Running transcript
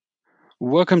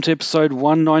Welcome to episode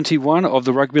 191 of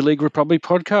the Rugby League Republic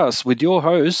podcast with your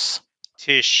hosts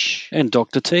Tish. and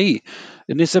Dr. T.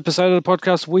 In this episode of the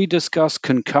podcast, we discuss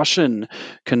concussion,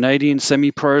 Canadian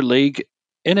Semi-Pro League,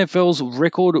 NFL's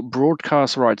record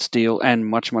broadcast rights deal, and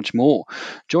much, much more.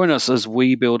 Join us as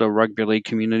we build a rugby league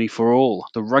community for all.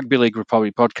 The Rugby League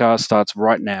Republic podcast starts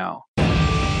right now.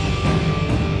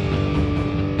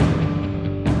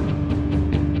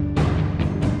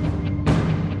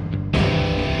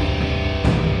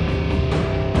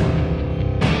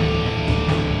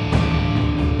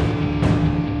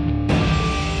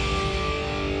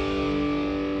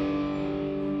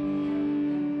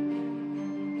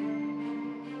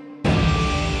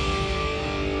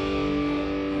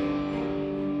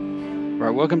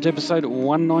 Right, welcome to episode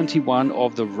 191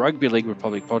 of the Rugby League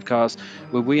Republic podcast,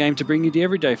 where we aim to bring you the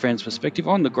everyday fans' perspective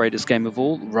on the greatest game of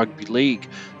all, rugby league.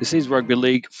 This is Rugby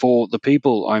League for the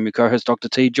people. I'm your co-host, Dr.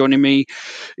 T. Joining me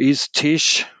is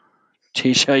Tish.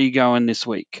 Tish, how you going this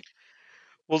week?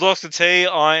 Well, Dr. T,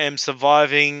 I am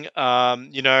surviving. It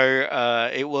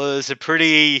was a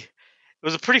pretty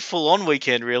full-on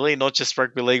weekend, really. Not just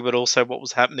rugby league, but also what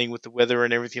was happening with the weather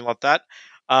and everything like that.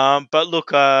 But look,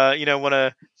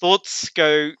 thoughts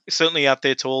go certainly out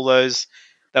there to all those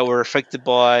that were affected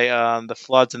by the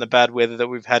floods and the bad weather that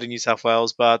we've had in New South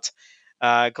Wales. But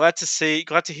glad to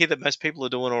hear that most people are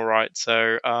doing all right.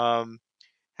 So, how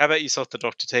about yourself, the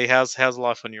Dr. T? How's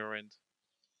life on your end?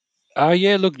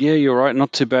 You're right.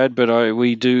 Not too bad, but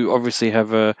we do obviously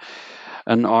have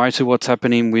an eye to what's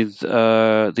happening with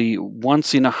the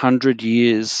once in 100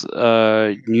 years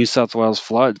New South Wales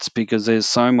floods, because there's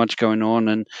so much going on,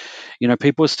 and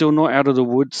people are still not out of the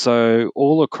woods. So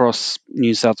all across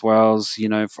New South Wales,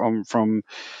 from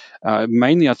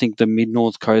mainly I think the mid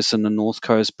north coast and the north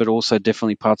coast, but also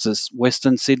definitely parts of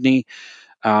Western Sydney.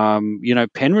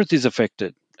 Penrith is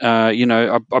affected.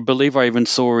 I believe I even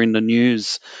saw in the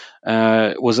news,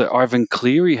 was it Ivan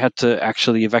Cleary had to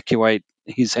actually evacuate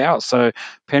his house. So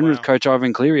Penrith Wow. coach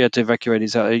Ivan Cleary had to evacuate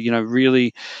his house.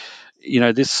 Really,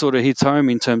 this sort of hits home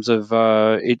in terms of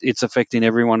it's affecting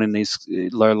everyone in these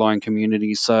low-lying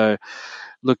communities. So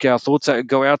look, our thoughts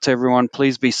go out to everyone.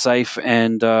 Please be safe,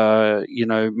 and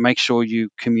make sure you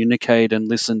communicate and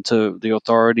listen to the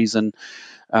authorities, and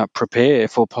prepare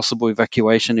for possible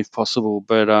evacuation if possible.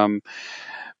 But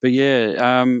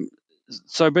yeah,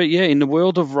 in the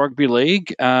world of rugby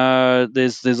league,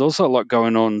 there's also a lot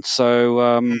going on.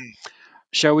 So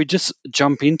shall we just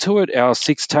jump into it? Our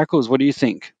 6 tackles. What do you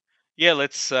think? Yeah,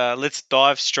 let's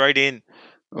dive straight in.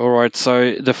 All right.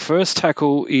 So the first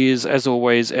tackle is, as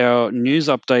always, our news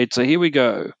update. So here we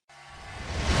go.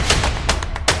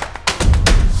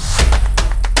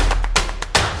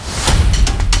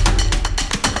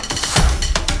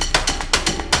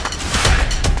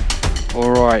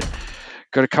 All right.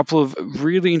 Got a couple of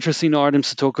really interesting items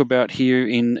to talk about here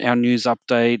in our news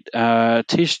update.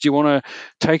 Tish, do you want to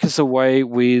take us away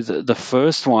with the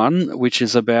first one, which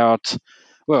is about,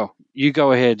 well, you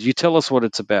go ahead. You tell us what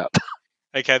it's about.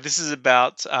 Okay, this is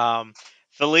about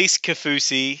Felice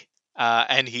Kafusi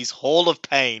and his Hall of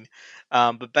Pain.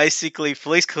 But basically,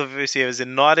 Felice Kafusi has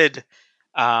ignited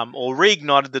or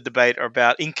reignited the debate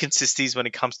about inconsistencies when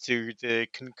it comes to the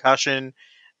concussion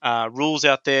rules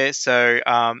out there. So,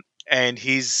 and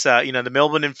he's the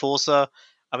Melbourne enforcer.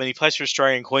 I mean, he plays for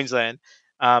Australia and Queensland,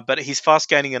 but he's fast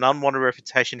gaining an unwanted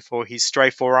reputation for his stray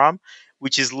forearm,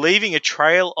 which is leaving a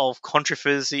trail of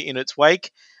controversy in its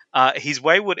wake. His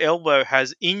wayward elbow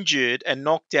has injured and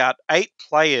knocked out 8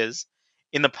 players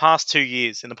in the past 2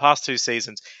 years, in the past 2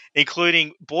 seasons,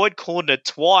 including Boyd Cordner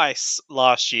twice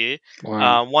last year,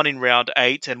 Wow. one in round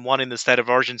 8 and one in the State of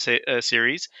Origin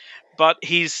series. But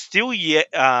he's still yet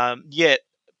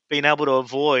been able to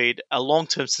avoid a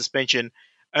long-term suspension,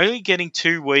 only getting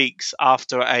 2 weeks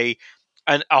after a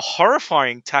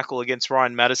horrifying tackle against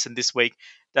Ryan Madison this week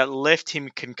that left him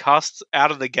concussed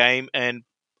out of the game and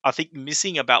I think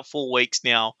missing about 4 weeks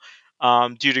now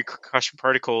due to concussion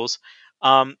protocols.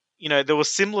 There were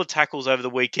similar tackles over the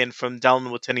weekend from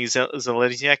Dallin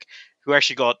Watene-Zelezniak, who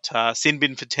actually got sin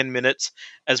bin for 10 minutes,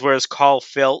 as well as Kyle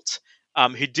Felt,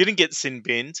 who didn't get sin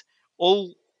binned.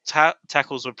 All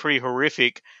tackles were pretty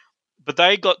horrific, but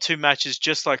they got 2 matches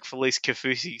just like Felice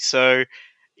Kafusi. So,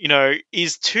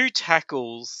 is 2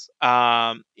 tackles,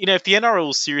 if the NRL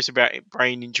is serious about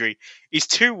brain injury, is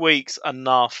 2 weeks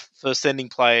enough for sending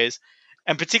players,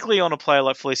 and particularly on a player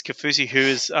like Felice Kafusi, who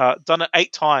has done it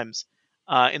 8 times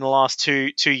in the last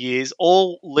two years,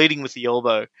 all leading with the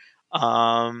elbow.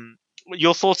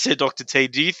 Your thoughts there, Dr. T.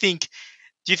 Do you think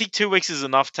 2 weeks is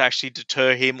enough to actually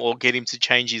deter him or get him to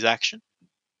change his action?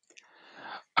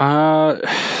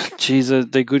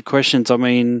 They're good questions. I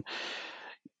mean,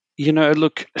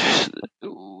 Look,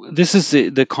 this is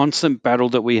the constant battle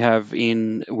that we have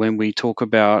in when we talk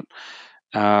about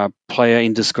player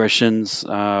indiscretions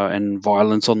and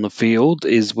violence on the field.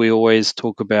 Is we always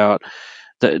talk about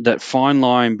that fine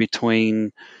line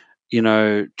between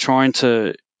trying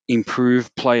to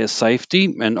improve player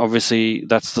safety, and obviously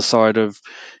that's the side of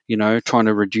trying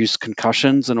to reduce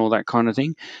concussions and all that kind of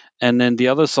thing, and then the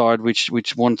other side which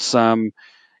wants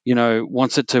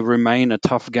wants it to remain a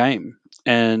tough game.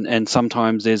 And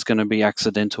sometimes there's going to be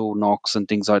accidental knocks and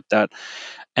things like that.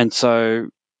 And so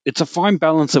it's a fine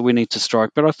balance that we need to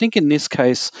strike. But I think in this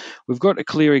case, we've got a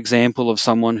clear example of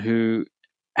someone who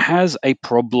has a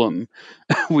problem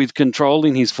with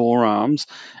controlling his forearms.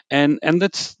 And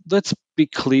let's be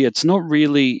clear, it's not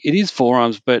really, it is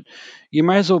forearms, but you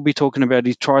may as well be talking about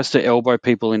he tries to elbow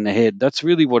people in the head. That's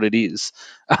really what it is.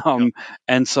 Yep. um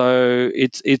and so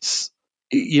it's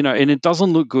and it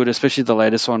doesn't look good, especially the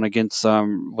latest one against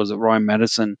was it Ryan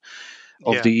Madison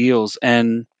of Yeah. the Eels.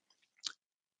 And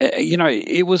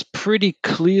it was pretty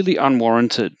clearly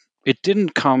unwarranted. It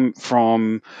didn't come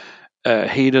from a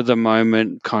heat of the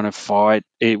moment kind of fight.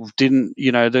 It didn't,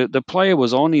 the player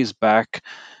was on his back.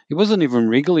 He wasn't even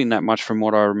wriggling that much from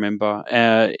what I remember.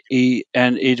 And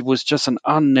it was just an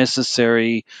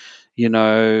unnecessary,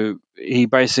 he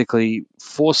basically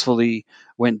forcefully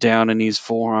went down and his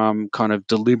forearm kind of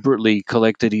deliberately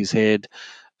collected his head.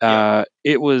 Yep.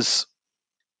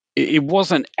 It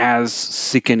wasn't as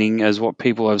sickening as what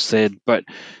people have said, but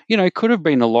it could have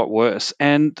been a lot worse.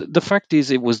 And the fact is,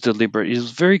 it was deliberate. It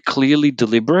was very clearly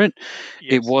deliberate.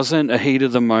 It Yes. wasn't a heat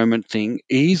of the moment thing.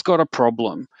 He's got a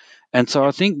problem, and so I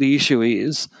Yep. think the issue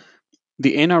is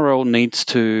the NRL needs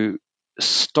to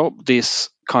stop this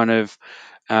kind of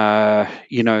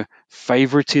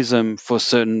favoritism for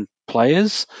certain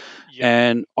players. Yep.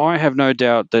 And I have no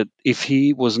doubt that if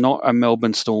he was not a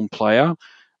Melbourne Storm player,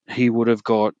 he would have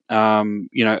got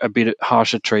a bit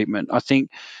harsher treatment. I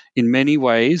think in many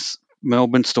ways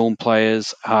Melbourne Storm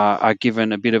players are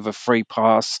given a bit of a free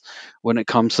pass when it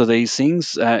comes to these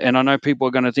things. And I know people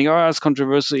are going to think, oh, it's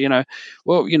controversial.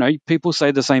 Well, people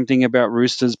say the same thing about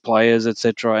Roosters players,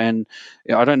 etc. And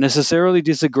I don't necessarily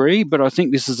disagree, but I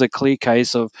think this is a clear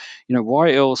case of,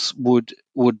 why else would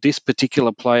this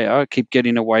particular player keep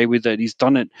getting away with it? He's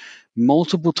done it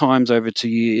multiple times over 2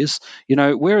 years.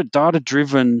 We're a data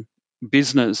driven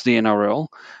business, the NRL.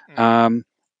 Mm. Um,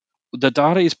 the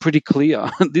data is pretty clear.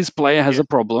 This player has Yeah. a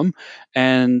problem,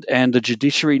 and the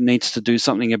judiciary needs to do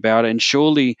something about it. And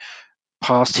surely,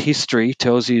 past history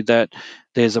tells you that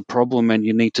there's a problem, and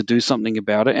you need to do something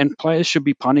about it. And players should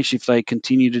be punished if they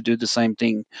continue to do the same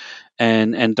thing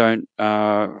and don't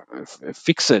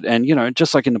fix it. And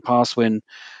just like in the past when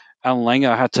Alan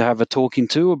Langer had to have a talking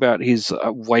to about his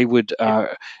wayward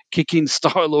Yep. kicking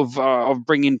style of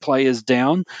bringing players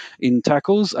down in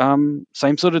tackles.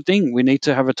 Same sort of thing. We need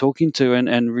to have a talking to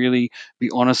and really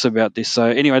be honest about this. So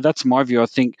anyway, that's my view. I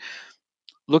think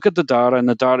look at the data, and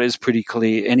the data is pretty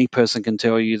clear. Any person can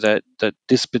tell you that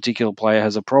this particular player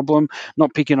has a problem.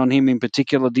 Not picking on him in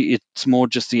particular. It's more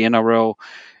just the NRL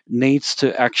needs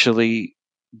to actually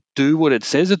do what it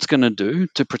says it's going to do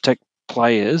to protect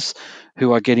players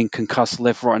who are getting concussed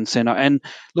left, right, and centre. And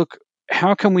look,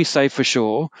 how can we say for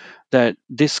sure that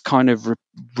this kind of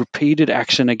repeated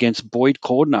action against Boyd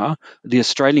Cordner, the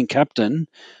Australian captain,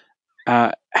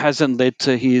 hasn't led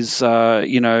to his,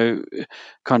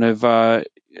 kind of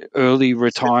early It's got,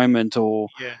 retirement or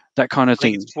yeah. that kind of I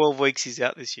think it's thing? 12 weeks he's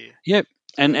out this year. Yep.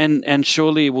 And, So and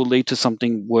surely it will lead to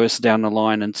something worse down the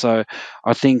line. And so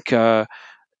I think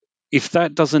if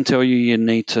that doesn't tell you you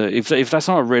need to, if that's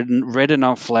not a red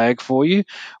enough flag for you,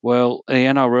 well, the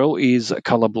NRL is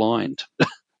colorblind.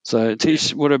 So, yeah.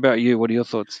 Tish, what about you? What are your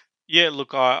thoughts? Yeah,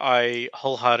 look, I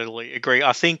wholeheartedly agree.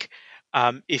 I think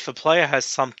if a player has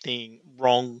something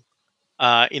wrong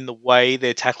in the way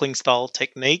their tackling style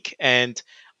technique, and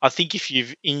I think if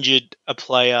you've injured a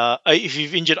player, if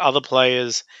you've injured other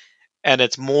players, and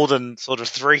it's more than sort of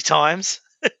three times,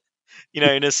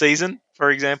 in a season,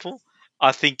 for example,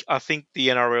 I think the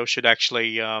NRL should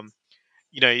actually,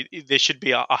 there should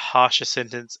be a harsher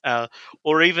sentence,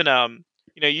 or even,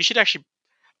 you should actually.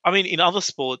 I mean, in other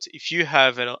sports, if you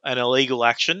have an illegal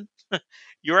action,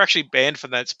 you're actually banned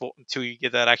from that sport until you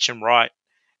get that action right,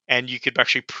 and you could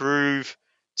actually prove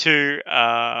you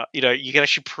can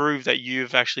actually prove that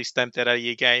you've actually stamped that out of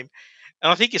your game.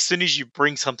 And I think as soon as you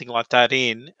bring something like that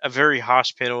in, a very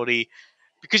harsh penalty,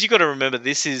 because you got to remember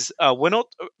this is we're not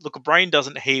look, a brain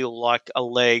doesn't heal like a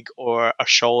leg or a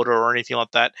shoulder or anything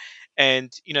like that.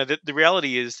 And the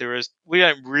reality is we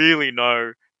don't really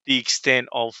know the extent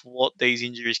of what these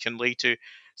injuries can lead to.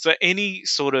 So any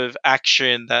sort of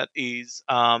action that is,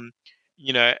 aimed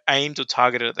or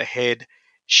targeted at the head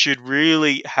should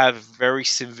really have very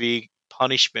severe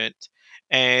punishment.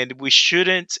 And we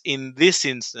shouldn't, in this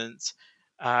instance,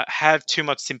 have too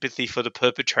much sympathy for the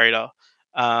perpetrator,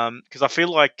 because I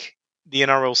feel like the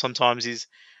NRL sometimes is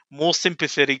more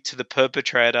sympathetic to the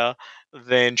perpetrator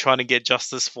than trying to get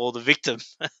justice for the victim.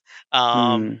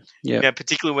 um, Yeah.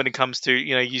 Particularly when it comes to,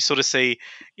 you sort of see,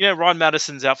 Ryan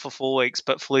Madison's out for 4 weeks,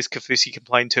 but Felice Kafusi can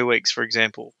play in 2 weeks, for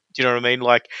example. Do you know what I mean?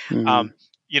 Like, um,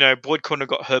 Mm. Boyd Corner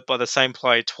got hurt by the same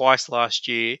player twice last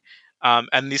year,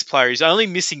 and this player is only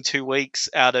missing 2 weeks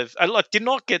out of, like, did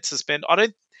not get suspended. I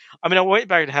don't. I mean, I went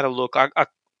back and had a look.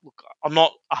 Look, I'm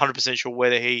not 100% sure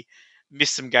whether he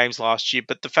missed some games last year,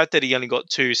 but the fact that he only got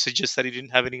two suggests that he didn't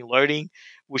have any loading,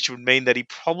 which would mean that he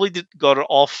probably got it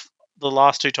off the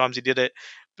last two times he did it.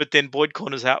 But then Boyd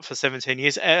Corner's out for 17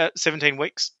 years, 17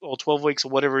 weeks or 12 weeks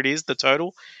or whatever it is, the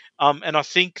total. And I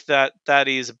think that that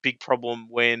is a big problem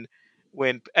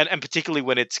and particularly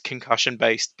when it's concussion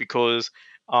based, because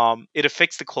it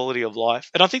affects the quality of life.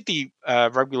 And I think the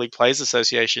Rugby League Players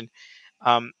Association,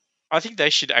 um, I think they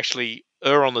should actually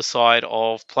err on the side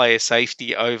of player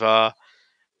safety over,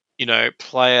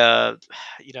 player,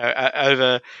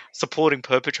 over supporting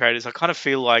perpetrators. I kind of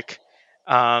feel like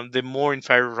they're more in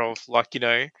favor of, like,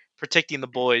 protecting the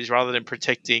boys rather than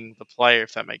protecting the player,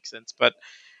 if that makes sense. But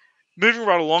moving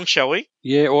right along, shall we?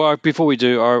 Yeah. Well, before we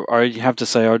do, I have to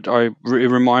say, it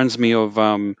reminds me of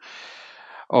an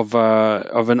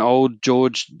old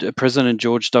President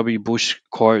George W. Bush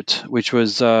quote, which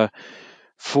was,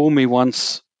 "Fool me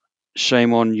once,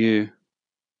 shame on you.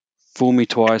 Fool me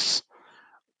twice,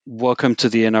 welcome to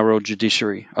the NRL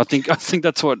judiciary." I think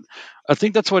that's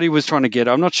what he was trying to get.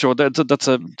 I'm not sure.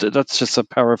 That's just a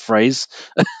paraphrase.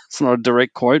 It's not a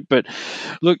direct quote, but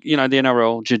look, the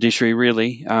NRL judiciary,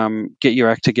 really, get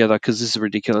your act together, because this is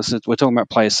ridiculous. We're talking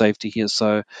about player safety here.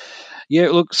 So yeah,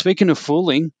 look, speaking of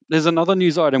fooling, there's another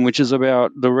news item which is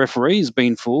about the referees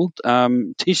being fooled.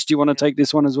 Tish, do you want to take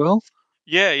this one as well?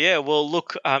 Yeah, yeah. Well,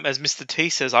 look, as Mr. T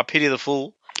says, I pity the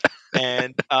fool.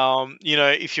 And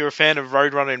if you're a fan of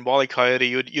Roadrunner and Wile E. Coyote,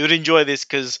 you'd enjoy this,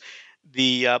 because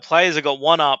the players have got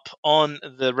one up on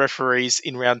the referees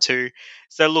in round two.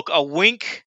 So look, a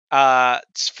wink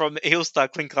from heel star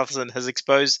Clint Gutherson has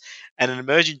exposed an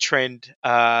emerging trend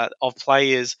of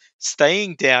players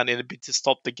staying down in a bid to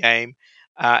stop the game,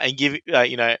 and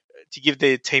to give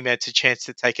their teammates a chance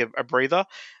to take a breather.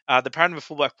 The Parramatta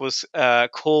fullback was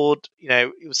called.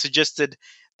 It was suggested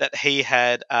that he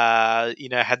had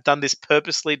done this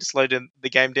purposely to slow the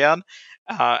game down,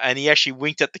 and he actually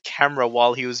winked at the camera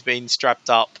while he was being strapped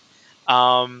up.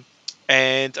 Um,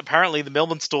 and apparently, the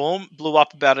Melbourne Storm blew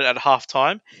up about it at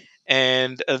halftime,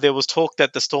 and there was talk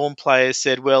that the Storm players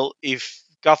said, "Well, if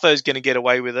Gutho's going to get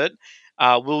away with it,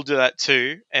 we'll do that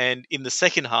too." And in the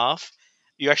second half,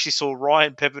 you actually saw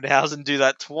Ryan Peppenhausen do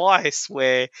that twice,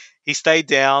 where he stayed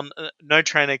down. No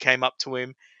trainer came up to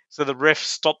him, so the ref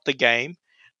stopped the game.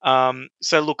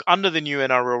 So look, under the new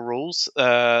NRL rules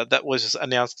that was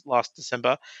announced last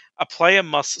December, a player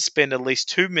must spend at least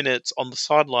 2 minutes on the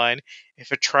sideline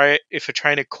if a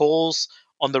trainer calls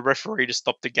on the referee to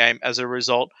stop the game as a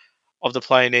result of the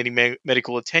player needing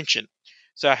medical attention.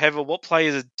 So, however, what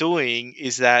players are doing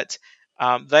is that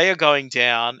they are going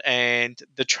down and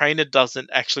the trainer doesn't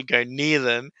actually go near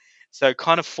them, so it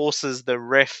kind of forces the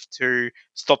ref to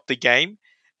stop the game.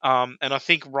 And I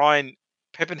think Ryan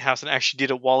Peppenhausen actually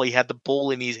did it while he had the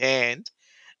ball in his hand.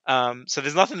 So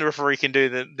there's nothing the referee can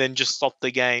do than just stop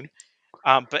the game.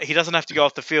 But he doesn't have to go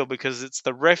off the field because it's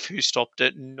the ref who stopped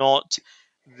it, not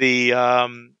the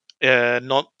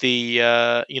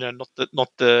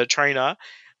trainer.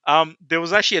 There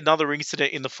was actually another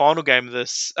incident in the final game of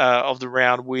this of the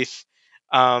round with,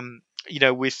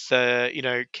 Canberra's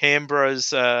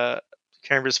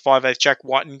 5'8" Jack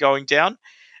Whiten going down.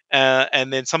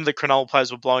 And then some of the Cronulla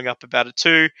players were blowing up about it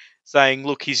too, saying,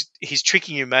 "Look, he's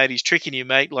tricking you, mate. He's tricking you,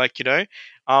 mate. Like, let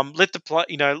the play,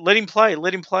 let him play,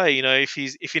 let him play. If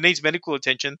he needs medical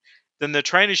attention, then the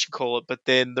trainer should call it." But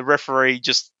then the referee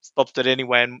just stopped it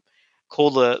anyway and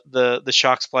called the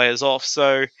Sharks players off.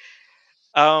 So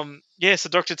yeah, so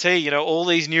Dr. T, all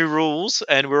these new rules,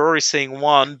 and we're already seeing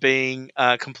one being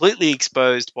completely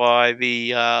exposed by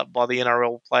the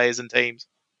NRL players and teams.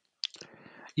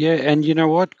 Yeah, and you know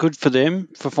what? Good for them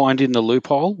for finding the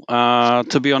loophole.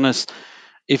 To be honest,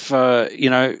 if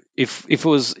it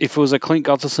was a Clint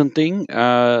Gutherson thing,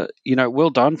 well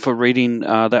done for reading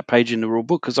that page in the rule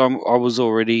book, because I was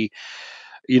already,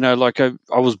 I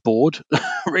was bored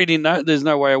reading that. There's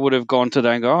no way I would have gone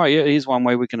today and go, oh yeah, here's one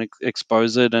way we can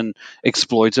expose it and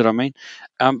exploit it. I mean,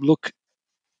 look.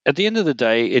 at the end of the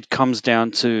day, it comes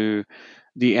down to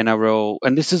the NRL,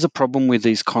 and this is a problem with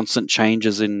these constant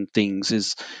changes in things.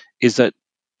 Is that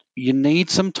you need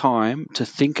some time to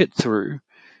think it through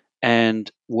and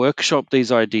workshop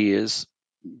these ideas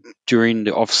during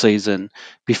the off season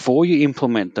before you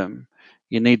implement them.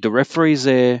 You need the referees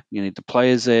there, you need the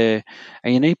players there,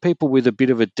 and you need people with a bit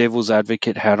of a devil's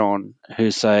advocate hat on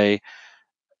who say,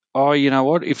 "Oh, you know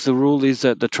what? If the rule is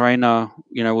that the trainer,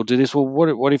 will do this, well,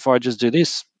 what if I just do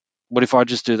this? What if I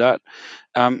just do that?"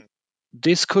 Um, Mm,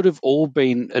 this could have all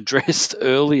been addressed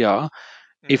earlier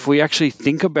if mm, we actually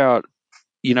think about,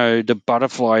 the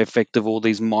butterfly effect of all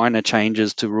these minor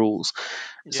changes to rules.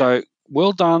 yeah. So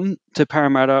well done to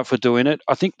Parramatta for doing it.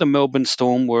 I think the Melbourne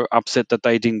Storm were upset that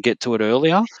they didn't get to it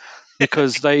earlier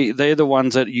because they're the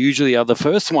ones that usually are the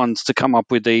first ones to come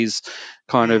up with these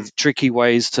kind Mm, of tricky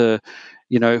ways to,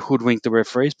 hoodwink the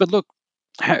referees. But look,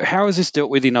 how is this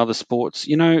dealt with in other sports?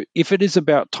 If it is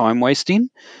about time wasting,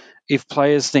 if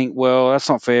players think, well, that's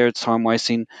not fair, it's time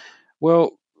wasting.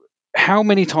 Well, how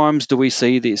many times do we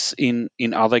see this in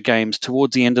other games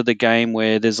towards the end of the game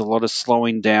where there's a lot of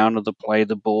slowing down of the play of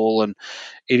the ball, and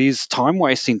it is time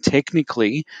wasting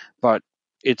technically, but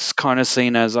it's kind of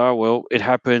seen as, oh well, it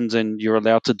happens and you're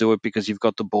allowed to do it because you've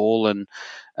got the ball. And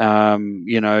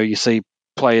you see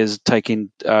players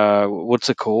taking, what's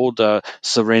it called,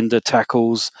 surrender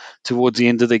tackles towards the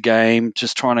end of the game,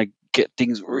 just trying to get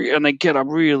things and they get up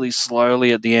really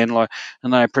slowly at the end, like,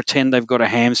 and they pretend they've got a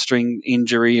hamstring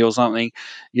injury or something,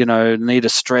 need a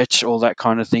stretch, all that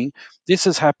kind of thing. This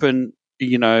has happened,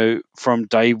 from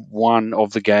day one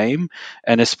of the game,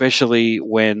 and especially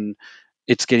when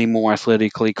it's getting more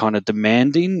athletically kind of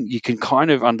demanding, you can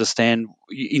kind of understand.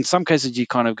 In some cases, you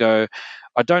kind of go,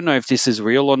 I don't know if this is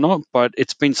real or not, but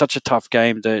it's been such a tough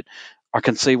game that I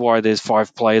can see why there's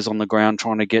five players on the ground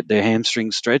trying to get their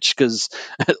hamstring stretched because,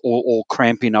 or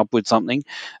cramping up with something.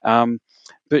 Um,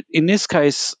 but in this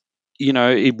case,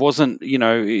 it wasn't.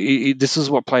 This is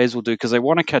what players will do because they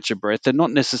want to catch a breath. They're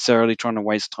not necessarily trying to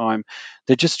waste time.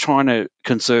 They're just trying to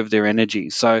conserve their energy.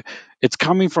 So it's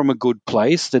coming from a good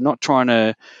place. They're not trying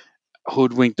to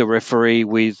hoodwink the referee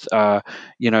with, they're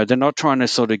not trying to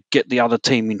sort of get the other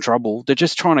team in trouble. They're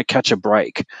just trying to catch a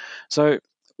break. So,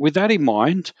 with that in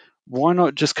mind, why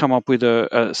not just come up with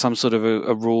a some sort of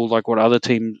a rule like what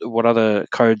other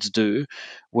codes do,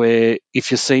 where if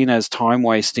you're seen as time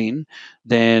wasting,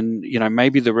 then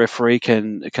maybe the referee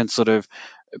can sort of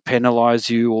penalize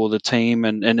you or the team,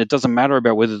 and it doesn't matter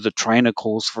about whether the trainer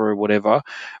calls for it or whatever.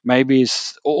 Maybe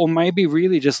or maybe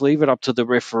really just leave it up to the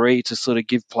referee to sort of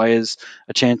give players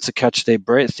a chance to catch their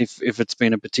breath if it's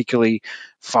been a particularly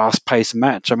fast paced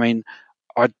match. I mean,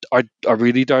 I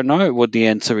really don't know what the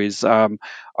answer is.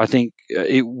 I think,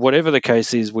 whatever the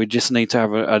case is, we just need to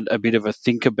have a bit of a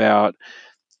think about,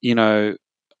 you know,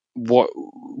 what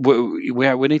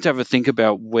we need to have a think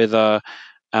about whether,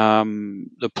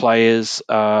 the players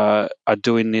are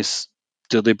doing this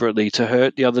deliberately to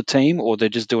hurt the other team or they're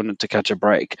just doing it to catch a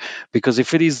break. Because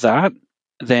if it is that,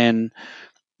 then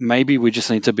maybe we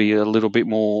just need to be a little bit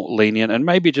more lenient and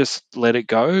maybe just let it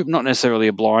go. Not necessarily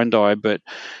a blind eye, but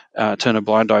turn a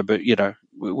blind eye. But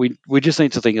we just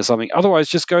need to think of something. Otherwise,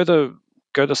 just go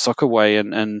the soccer way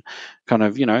and kind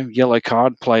of yellow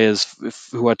card players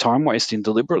who are time wasting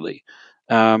deliberately.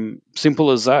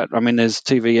 Simple as that. I mean, there's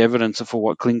TV evidence for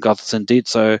what Clint Gutherson did,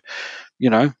 so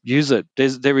use it.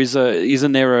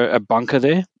 Isn't there a bunker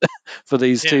there for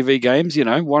these Yeah. TV games?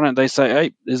 Why don't they say,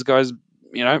 hey, this guy's,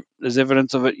 there's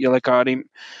evidence of it, yellow card him.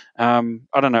 I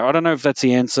don't know. I don't know if that's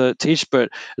the answer, Tish, but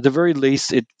at the very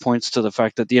least, it points to the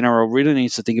fact that the NRL really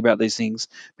needs to think about these things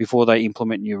before they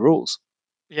implement new rules.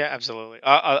 Yeah, absolutely.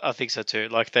 I think so too.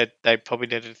 Like they probably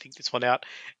need to think this one out.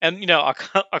 And I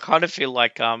kind of feel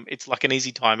like it's like an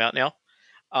easy timeout now.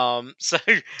 So,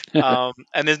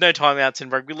 and there's no timeouts in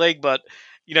rugby league, but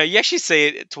you actually see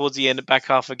it towards the end, back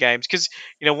half of games, because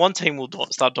one team will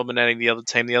start dominating the other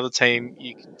team. The other team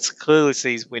you can clearly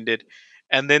see is winded,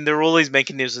 and then there are all these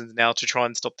mechanisms now to try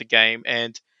and stop the game.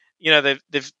 And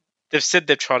they've said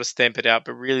they've tried to stamp it out,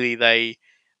 but really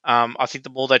I think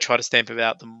the more they try to stamp it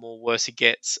out, the more worse it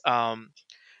gets.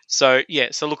 So yeah,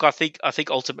 so look, I think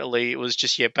ultimately it was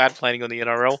just bad planning on the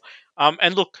NRL.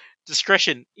 And look,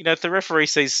 discretion. If the referee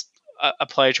sees a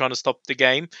player trying to stop the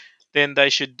game, then they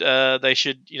should there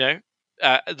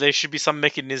should be some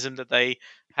mechanism that they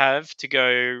have to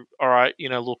go. All right,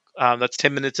 look, that's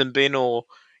 10 minutes in bin, or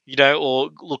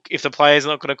look, if the player's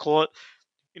not going to call it,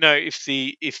 if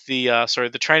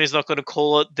the trainer's not going to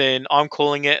call it, then I'm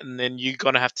calling it, and then you're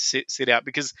going to have to sit out,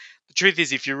 because the truth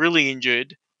is, if you're really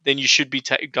injured, then you should be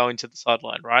going to the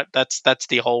sideline, right? That's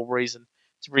the whole reason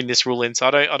bring this rule in. So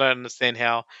I don't understand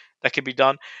how that could be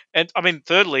done. And I mean,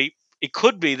 thirdly, it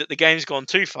could be that the game's gone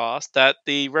too fast, that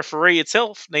the referee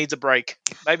itself needs a break.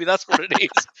 Maybe that's what it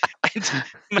is, and Yeah.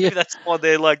 maybe that's why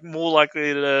they're like more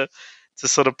likely to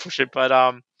sort of push it. But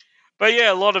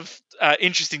yeah, a lot of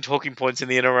interesting talking points in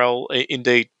the NRL,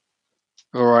 indeed.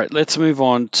 All right, let's move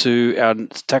on to our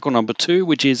tackle number 2,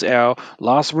 which is our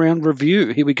last round review.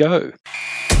 Here we go.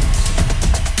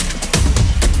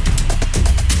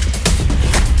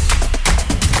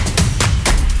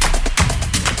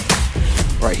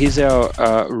 Right, here's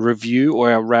our review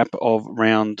or our wrap of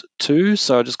round 2.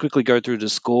 So I'll just quickly go through the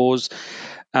scores.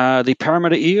 The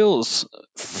Parramatta Eels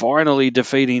finally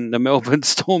defeating the Melbourne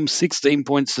Storm 16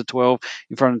 points to 12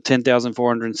 in front of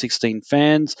 10,416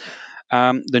 fans.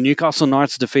 The Newcastle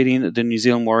Knights defeating the New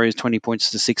Zealand Warriors 20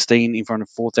 points to 16 in front of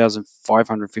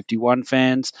 4,551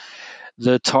 fans.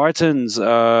 The Titans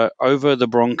over the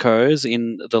Broncos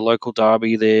in the local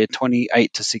derby, they're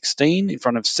 28 to 16 in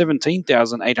front of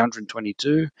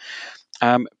 17,822.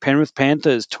 Penrith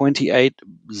Panthers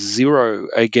 28-0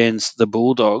 against the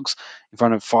Bulldogs in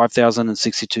front of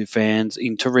 5,062 fans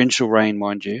in torrential rain,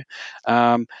 mind you.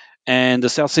 And the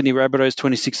South Sydney Rabbitohs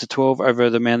 26-12 over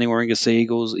the Manly Warringah Sea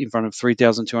Eagles in front of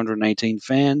 3,218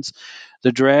 fans.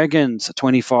 The Dragons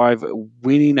 25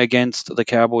 winning against the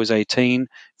Cowboys 18 in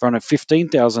front of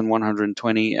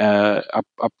 15,120 up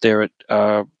there at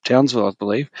Townsville, I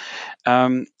believe.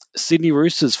 Sydney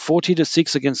Roosters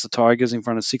 40-6 against the Tigers in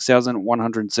front of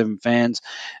 6,107 fans,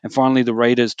 and finally the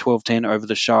Raiders 12-10 over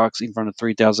the Sharks in front of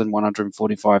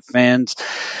 3,145 fans.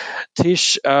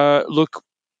 Tish, look,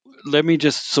 let me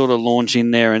just sort of launch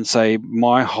in there and say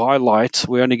my highlight.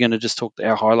 We're only going to just talk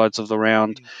our highlights of the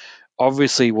round.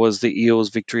 Obviously, was the Eels'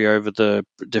 victory over the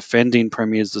defending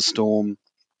premiers, the Storm,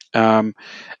 and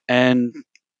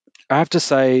I have to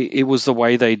say it was the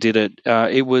way they did it.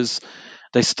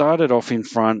 They started off in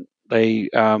front. There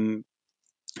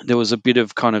was a bit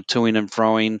of kind of toing and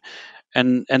froing,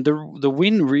 and the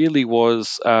win really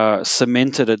was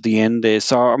cemented at the end there.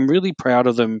 So I'm really proud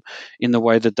of them in the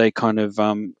way that they kind of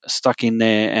stuck in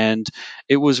there, and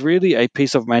it was really a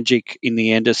piece of magic in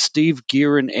the end. A Steve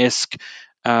Gearin-esque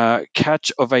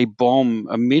catch of a bomb,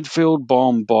 a midfield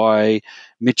bomb by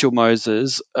Mitchell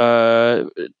Moses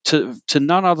to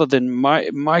none other than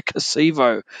Mike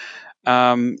Acevo.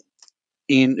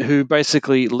 Who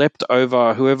basically leapt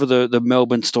over whoever the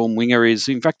Melbourne Storm winger is.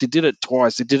 In fact, he did it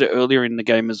twice. He did it earlier in the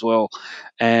game as well.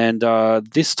 And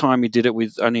this time he did it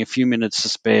with only a few minutes to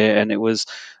spare, and it was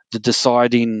the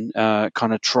deciding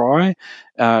kind of try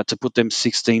to put them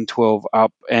 16-12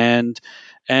 up. And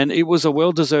it was a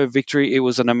well-deserved victory. It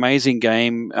was an amazing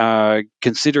game.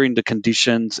 Considering the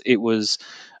conditions, it was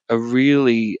a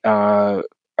really a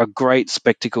great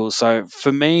spectacle. So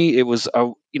for me, it was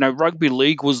rugby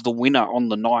league was the winner on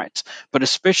the night, but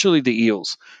especially the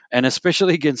Eels, and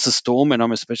especially against the Storm. And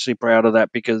I'm especially proud of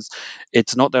that because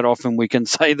it's not that often we can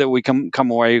say that we can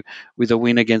come away with a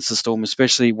win against the Storm,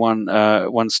 especially one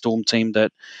Storm team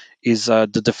that is the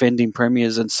defending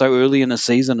premiers and so early in the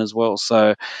season as well.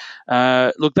 So,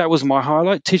 look, that was my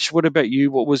highlight. Tish, what about you?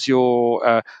 What was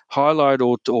your highlight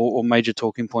or major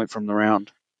talking point from the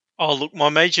round? Oh, look, my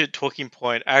major talking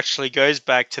point actually goes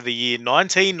back to the year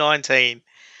 1919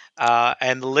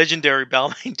 and the legendary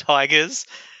Balmain Tigers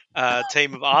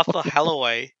team of Arthur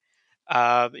Halloway,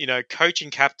 coach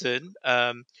and captain,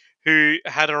 who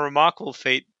had a remarkable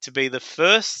feat to be the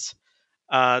first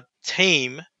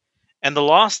team and the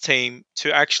last team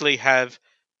to actually have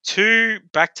two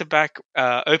back-to-back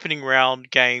opening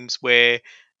round games where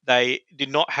they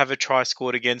did not have a try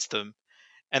scored against them.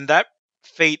 And that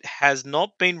feat has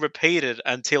not been repeated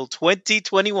until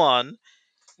 2021,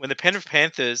 when the Penrith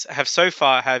Panthers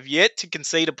have yet to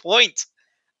concede a point.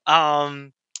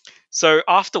 So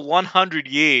after 100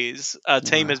 years, a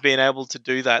team has been able to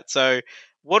do that. So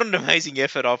what an amazing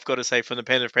effort, I've got to say, from the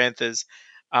Penrith Panthers.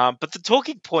 But the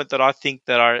talking point that I think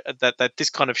that this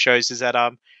kind of shows is that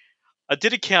I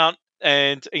did a count,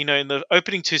 and in the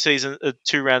opening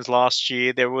two rounds last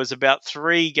year, there was about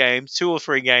two or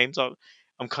three games.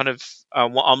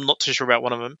 I'm not too sure about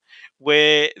one of them,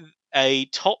 where a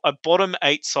bottom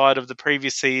eight side of the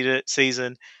previous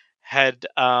season had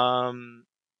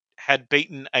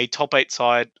beaten a top eight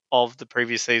side of the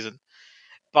previous season.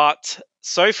 But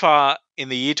so far in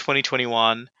the year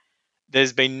 2021,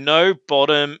 there's been no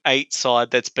bottom eight side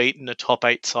that's beaten a top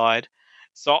eight side.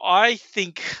 So I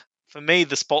think, for me,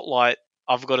 the spotlight,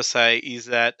 I've got to say, is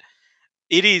that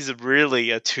it is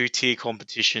really a two-tier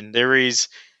competition. There is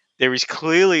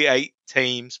clearly 8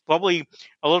 teams. Probably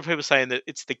a lot of people saying that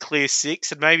it's the clear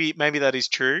 6, and maybe that is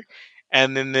true.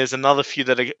 And then there's another few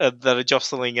that are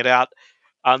jostling it out.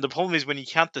 The problem is when you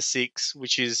count the six,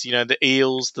 which is the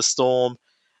Eels, the Storm,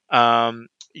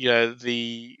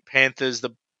 the Panthers,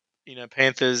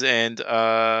 Panthers and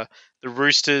the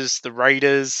Roosters, the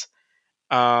Raiders.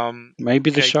 Maybe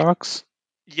the Sharks.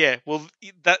 Yeah, well,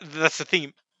 that's the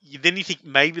thing. Then you think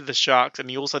maybe the Sharks, and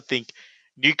you also think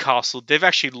Newcastle. They've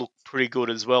actually looked pretty good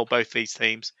as well, both these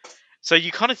teams. So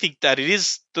you kind of think that it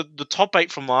is the top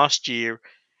eight from last year.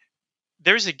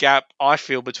 There is a gap, I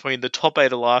feel, between the top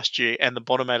eight of last year and the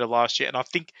bottom eight of last year, and I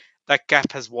think that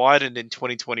gap has widened in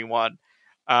 2021.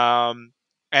 Um,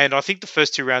 and I think the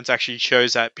first two rounds actually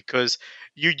shows that because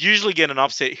you usually get an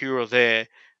upset here or there,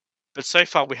 but so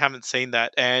far we haven't seen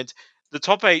that. And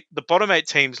the bottom eight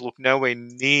teams look nowhere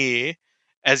near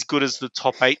as good as the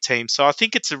top eight teams. So I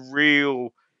think it's a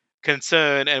real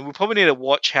concern, and we probably need to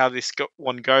watch how this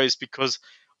one goes because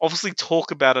obviously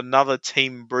talk about another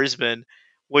team, Brisbane,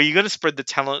 where you're going to spread the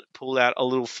talent pool out a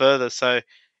little further. So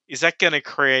is that going to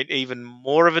create even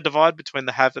more of a divide between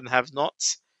the have and have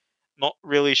nots? Not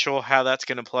really sure how that's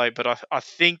going to play, but I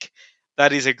think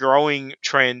that is a growing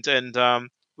trend. And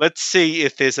let's see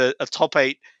if there's a top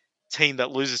eight team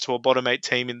that loses to a bottom eight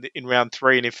team in round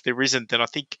three. And if there isn't, then I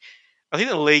think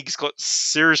the league's got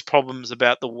serious problems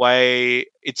about the way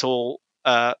it's all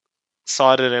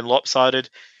sided and lopsided.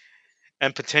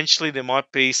 And potentially there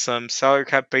might be some salary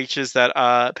cap breaches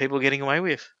that people are getting away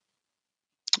with.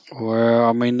 Well,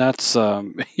 I mean yeah,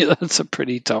 that's a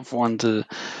pretty tough one to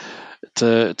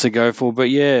go for.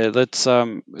 But yeah, let's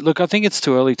look. I think it's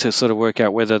too early to sort of work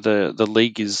out whether the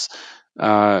league is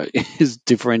is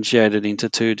differentiated into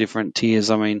two different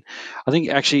tiers. I mean, I think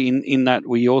actually in that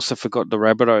we also forgot the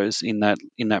Rabbitohs in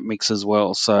that mix as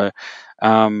well. So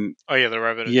Oh yeah, the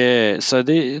Rabbitohs. Yeah. yeah, so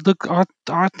look,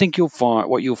 I think you'll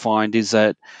find is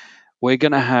that we're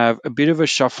going to have a bit of a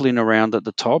shuffling around at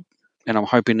the top, and I'm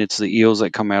hoping it's the Eels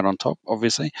that come out on top.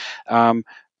 Obviously,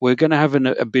 we're going to have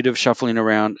a bit of shuffling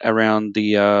around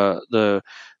the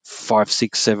 5,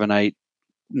 6, 7, 8,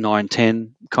 9,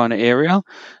 10 kind of area.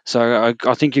 So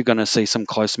I think you're going to see some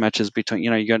close matches between.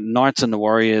 You got Knights and the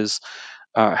Warriors.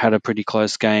 Had a pretty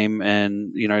close game,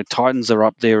 and Titans are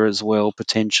up there as well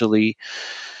potentially.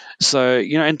 So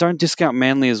and don't discount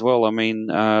Manly as well. I mean,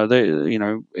 they,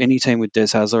 any team with Des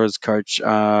Hasler as coach,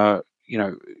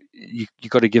 you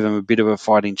got to give them a bit of a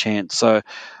fighting chance. So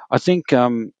I think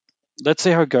let's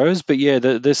see how it goes. But yeah,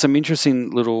 there's some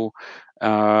interesting little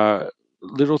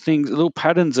things, little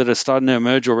patterns that are starting to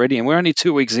emerge already, and we're only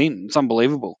 2 weeks in. It's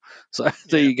unbelievable. So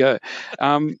there Yeah. you go.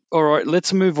 All right,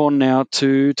 let's move on now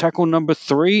to tackle number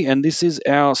 3, and this is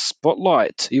our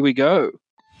spotlight. Here we go.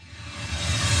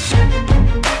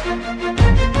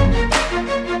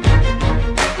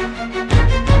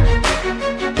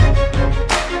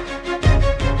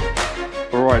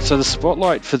 All right, so the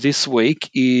spotlight for this week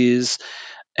is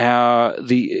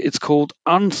it's called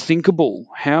Unthinkable: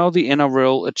 How the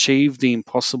NRL Achieved the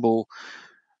Impossible.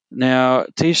 Now,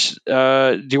 Tish,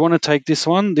 do you want to take this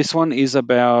one? This one is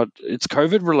it's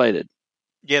COVID related.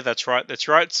 Yeah, that's right. That's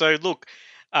right. So look,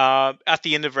 at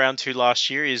the end of round two last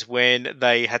year is when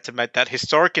they had to make that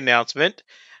historic announcement.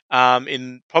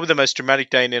 In probably the most dramatic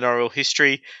day in NRL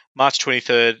history, March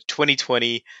 23rd,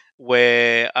 2020,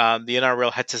 where the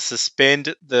NRL had to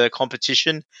suspend the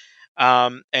competition.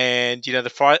 And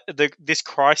this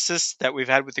crisis that we've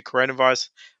had with the coronavirus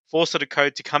forced the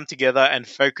code to come together and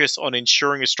focus on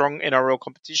ensuring a strong NRL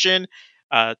competition,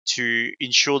 to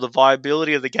ensure the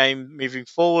viability of the game moving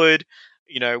forward.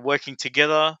 Working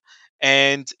together,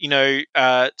 and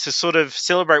to sort of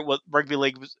celebrate what rugby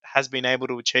league has been able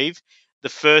to achieve, the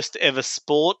first ever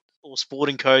sport or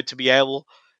sporting code to be able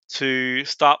to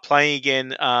start playing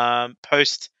again,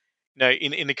 post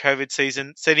in the COVID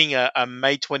season, setting a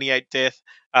May 28th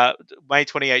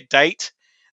date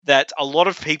that a lot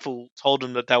of people told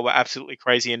them that they were absolutely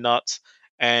crazy and nuts,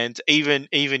 and even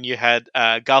you had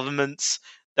governments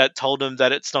that told them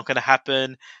that it's not going to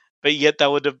happen, but yet they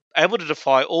were able to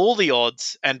defy all the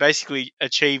odds and basically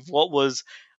achieve what was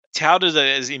touted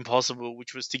as impossible,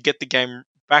 which was to get the game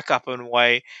back up and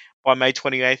away by May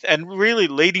 28th, and really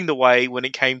leading the way when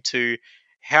it came to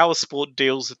how a sport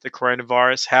deals with the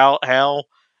coronavirus, how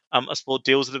a sport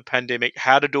deals with the pandemic,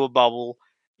 how to do a bubble,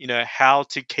 how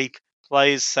to keep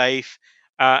players safe,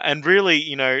 and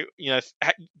really,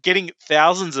 getting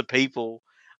thousands of people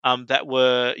that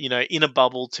were, in a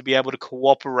bubble to be able to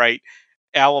cooperate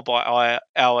hour by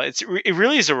hour. It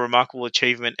really is a remarkable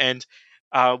achievement, and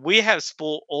we have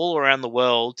sport all around the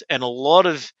world, and a lot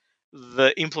of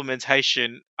the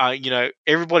implementation,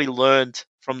 everybody learned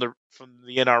from the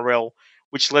NRL,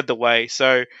 which led the way.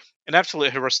 So an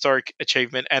absolute historic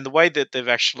achievement. And the way that they've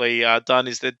actually done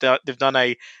is that they've done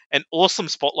an awesome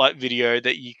spotlight video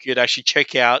that you could actually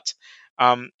check out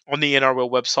on the NRL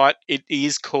website. It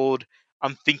is called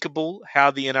Unthinkable: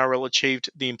 How the NRL Achieved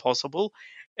the Impossible.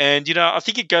 And I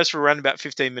think it goes for around about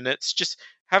 15 minutes. Just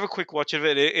have a quick watch of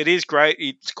it. It is great.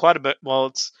 It's quite a bit. Well,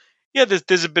 it's yeah.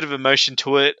 There's a bit of emotion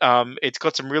to it. It's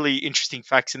got some really interesting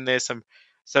facts in there. Some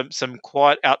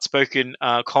quite outspoken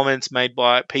comments made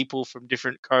by people from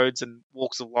different codes and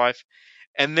walks of life.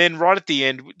 And then right at the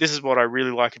end, this is what I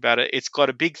really like about it. It's got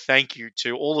a big thank you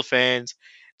to all the fans,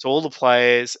 to all the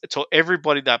players, to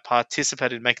everybody that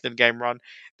participated in making the game run.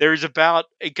 There is about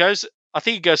it goes. I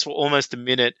think it goes for almost a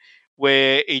minute,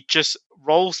 where it just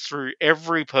rolls through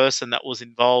every person that was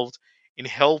involved in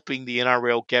helping the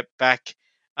NRL get back,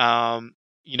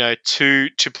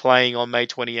 to playing on May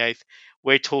 28th.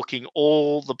 We're talking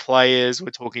all the players, we're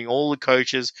talking all the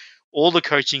coaches, all the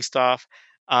coaching staff.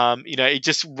 It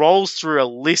just rolls through a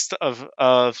list of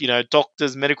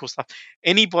doctors, medical staff,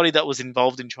 anybody that was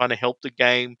involved in trying to help the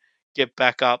game get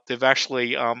back up. They've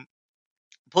actually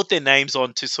put their names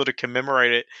on to sort of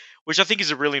commemorate it, which I think is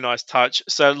a really nice touch.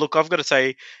 So, look, I've got to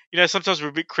say, sometimes we're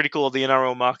a bit critical of the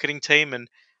NRL marketing team, and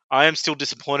I am still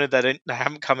disappointed that they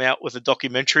haven't come out with a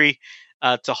documentary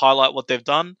to highlight what they've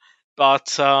done.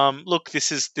 But look,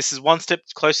 this is one step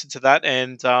closer to that,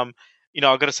 and I've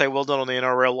got to say, well done on the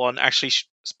NRL on actually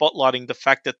spotlighting the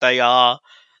fact that they are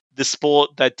the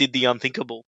sport that did the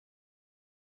unthinkable.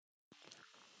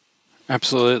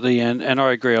 Absolutely, and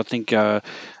I agree. I think the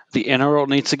NRL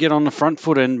needs to get on the front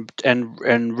foot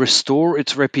and restore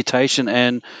its reputation.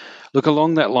 And look,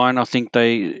 along that line, I think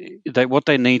they what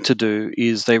they need to do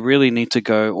is they really need to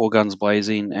go all guns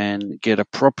blazing and get a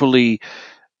properly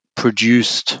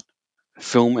produced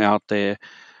film out there.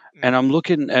 And Mm. I'm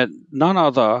looking at none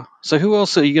other. So who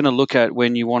else are you going to look at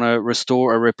when you want to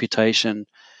restore a reputation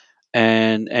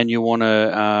and you want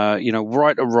to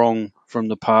right a wrong from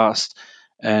the past,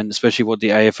 and especially what the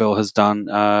AFL has done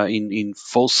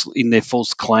in their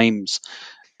false claims.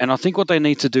 And I think what they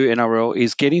need to do, NRL,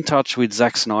 is get in touch with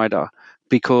Zack Snyder,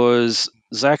 because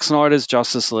Zack Snyder's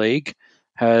Justice League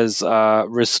has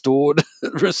restored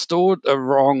restored a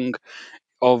wrong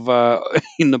of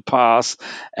in the past,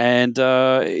 and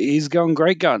he's going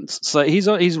great guns. So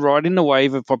he's riding the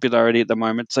wave of popularity at the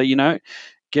moment. So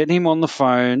get him on the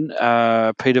phone,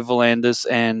 Peter Volandis,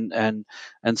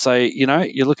 and say,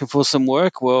 you're looking for some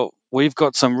work. Well, we've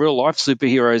got some real life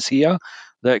superheroes here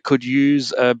that could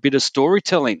use a bit of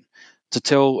storytelling to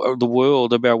tell the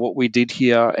world about what we did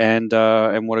here, and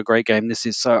what a great game this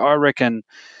is. So I reckon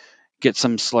get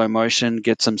some slow motion,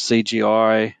 get some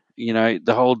CGI,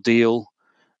 the whole deal.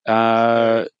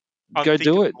 So, Go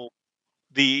do it. unthinkable.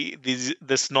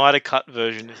 The Snyder Cut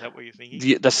version, is that what you're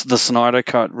thinking? That's the Snyder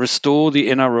Cut. Restore the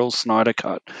NRL Snyder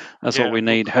Cut. That's what Yeah, we look,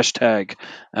 need. Hashtag.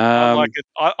 I like Um,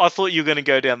 it. I thought you were going to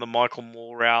go down the Michael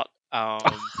Moore route.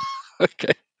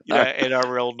 okay. No,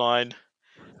 NRL 9,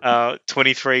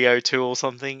 2302 or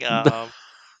something.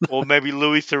 Or maybe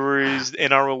Louis Theroux's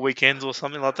NRL Weekends or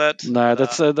something like that. no,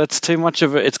 that's too much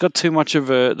of a. It's got too much of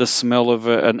the smell of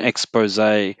an expose,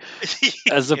 as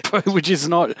Yeah, opposed, which is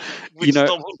not, you which is know,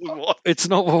 not what we want. it's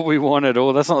not what we want at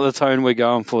all. That's not the tone we're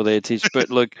going for there, Tish.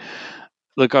 But look,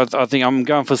 I think I'm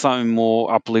going for something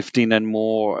more uplifting and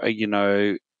more,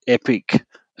 epic,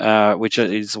 which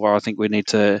is why I think we need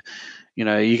to.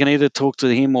 You can either talk to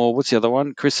him or what's the other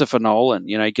one, Christopher Nolan.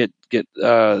 Get the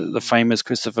Mm, famous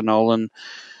Christopher Nolan.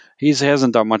 He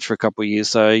hasn't done much for a couple of years,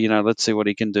 so let's see what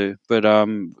he can do. But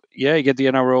yeah, get the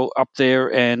NRL up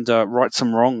there and right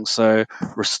some wrongs. So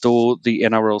restore the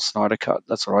NRL Snyder Cut.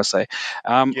 That's what I say.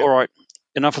 yep. All right,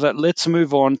 enough of that. Let's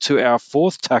move on to our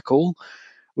fourth tackle,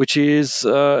 which is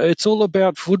it's all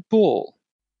about football.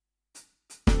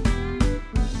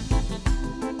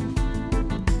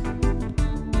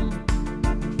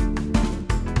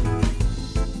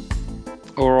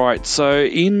 All right, so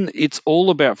in it's all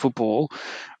about football.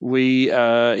 We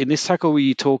in this tackle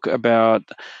we talk about,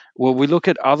 well, we look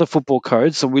at other football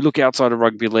codes. So we look outside of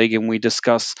rugby league and we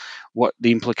discuss what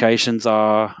the implications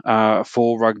are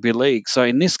for rugby league. So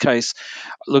in this case,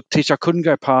 look, Tish, I couldn't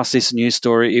go past this news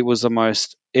story. It was the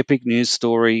most epic news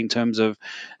story in terms of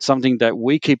something that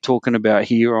we keep talking about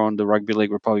here on the Rugby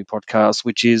League Republic podcast,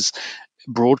 which is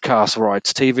broadcast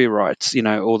rights, TV rights,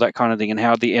 all that kind of thing, and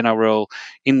how the NRL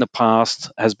in the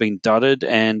past has been dudded.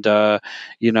 And,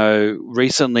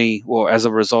 recently, well, as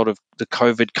a result of the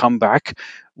COVID comeback,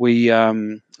 we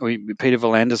Peter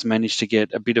Volandis managed to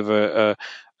get a bit of a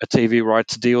TV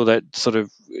rights deal that sort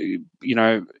of,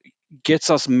 gets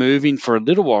us moving for a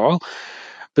little while.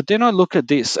 But then I look at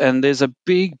this, and there's a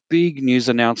big news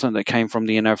announcement that came from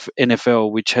the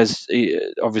NFL, which has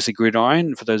obviously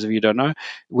Gridiron, for those of you who don't know,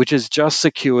 which has just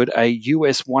secured a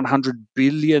US $100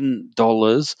 billion.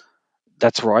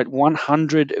 That's right,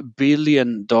 $100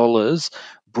 billion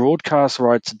broadcast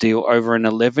rights deal over an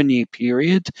 11-year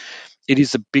period. It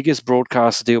is the biggest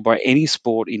broadcast deal by any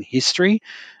sport in history.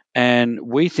 And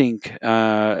we think,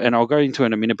 and I'll go into it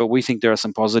in a minute, but we think there are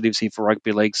some positives here for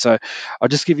rugby league. So I'll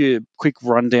just give you a quick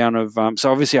rundown of.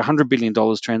 So obviously, $100 billion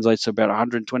translates to about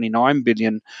 129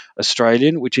 billion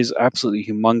Australian, which is absolutely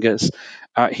humongous.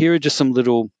 Here are just some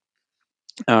little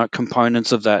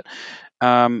components of that.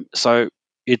 So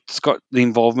it's got the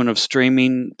involvement of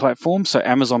streaming platforms. So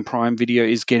Amazon Prime Video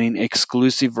is getting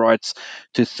exclusive rights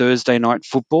to Thursday Night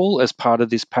Football as part of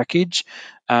this package.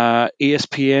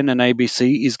 ESPN and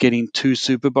ABC is getting two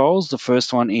Super Bowls. The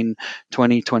first one in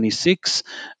 2026.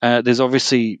 There's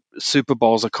obviously Super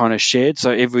Bowls are kind of shared,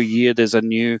 so every year there's a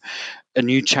new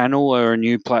channel or a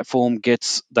new platform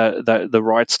gets the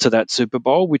rights to that Super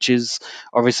Bowl, which is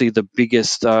obviously the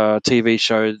biggest TV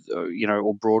show,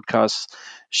 or broadcast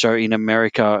show in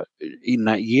America in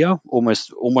that year.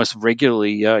 Almost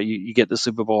regularly, you get the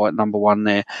Super Bowl at number one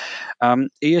there.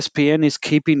 ESPN is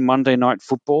keeping Monday Night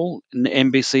Football, and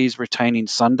NBC is retaining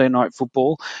Sunday Night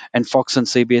Football, and Fox and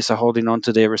CBS are holding on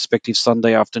to their respective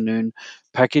Sunday afternoon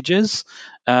packages.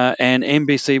 And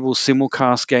NBC will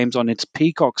simulcast games on its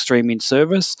Peacock streaming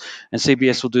service, and Mhm.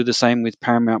 CBS will do the same with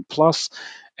Paramount Plus.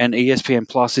 And ESPN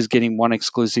Plus is getting one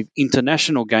exclusive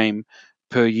international game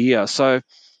per year. So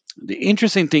the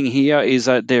interesting thing here is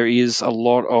that there is a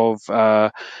lot of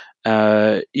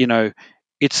uh, you know,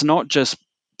 it's not just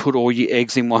put all your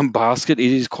eggs in one basket.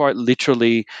 It is quite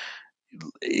literally,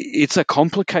 it's a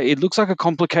complicated. It looks like a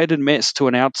complicated mess to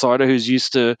an outsider who's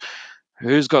used to.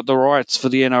 Who's got the rights for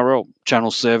the NRL? Channel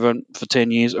 7 for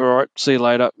 10 years. All right, see you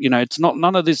later. It's not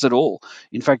none of this at all.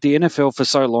 In fact, the NFL for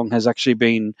so long has actually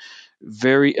been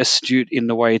very astute in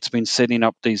the way it's been setting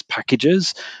up these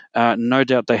packages. No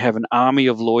doubt they have an army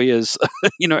of lawyers,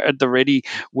 at the ready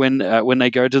when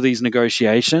they go to these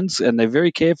negotiations, and they're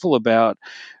very careful about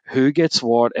who gets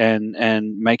what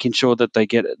and making sure that they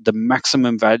get the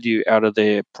maximum value out of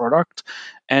their product.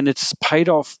 And it's paid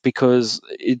off because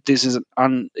this is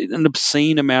an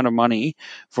obscene amount of money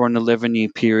for an 11-year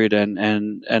period,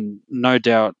 and no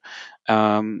doubt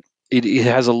it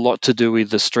has a lot to do with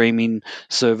the streaming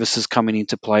services coming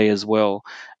into play as well.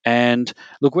 And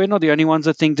look, we're not the only ones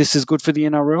that think this is good for the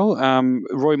NRL.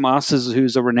 Roy Masters,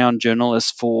 who's a renowned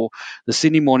journalist for the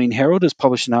Sydney Morning Herald, has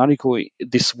published an article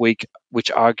this week which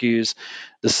argues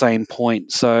the same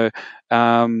point. So,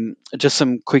 just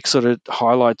some quick sort of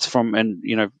highlights from, and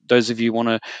those of you want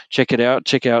to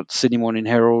check out Sydney Morning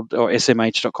Herald or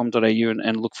smh.com.au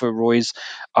and look for Roy's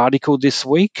article this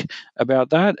week about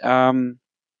that.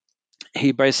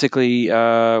 He basically,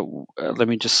 let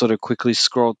me just sort of quickly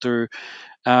scroll through.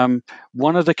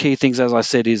 One of the key things, as I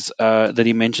said, is that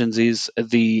he mentions is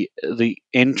the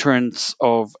entrance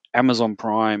of Amazon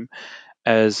Prime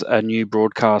as a new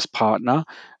broadcast partner,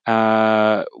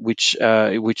 which,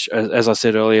 as I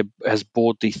said earlier, has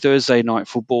bought the Thursday Night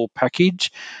Football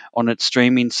package on its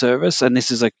streaming service, and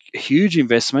this is a huge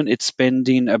investment. It's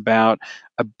spending about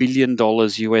 $1 billion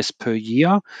US per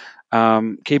year.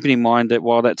 Keeping in mind that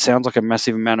while that sounds like a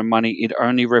massive amount of money, it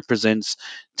only represents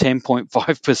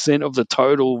 10.5% of the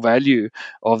total value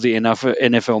of the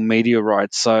NFL media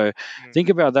rights. So Mm. think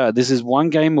about that. This is one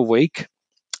game a week,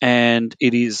 and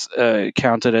it is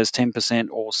counted as 10%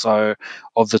 or so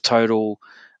of the total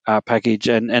package.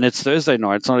 And it's Thursday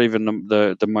night. It's not even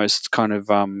the most kind of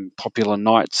popular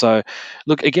night. So,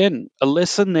 look, again, a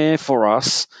lesson there for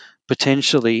us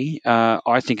potentially,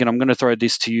 I think, and I'm going to throw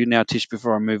this to you now, Tish,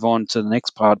 before I move on to the next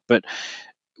part. But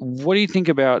what do you think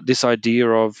about this idea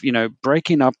of,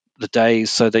 breaking up the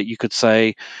days so that you could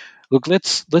say, look,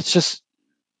 let's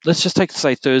just take,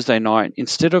 say, Thursday night,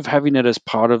 instead of having it as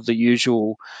part of the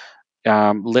usual,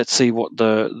 let's see what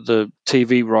the the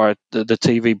TV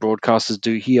broadcasters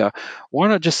do here. Why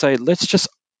not just say, let's just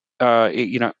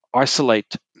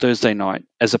isolate Thursday night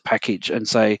as a package and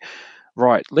say,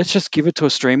 right, let's just give it to a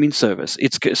streaming service.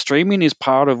 Streaming is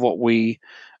part of what we,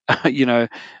 you know,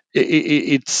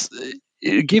 it's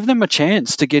give them a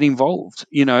chance to get involved.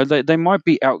 They might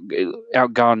be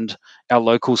outgunned, our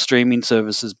local streaming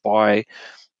services, by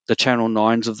the Channel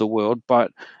Nines of the world.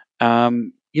 But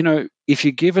if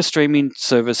you give a streaming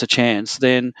service a chance,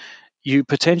 then you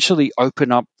potentially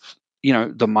open up,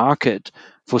 the market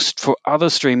for other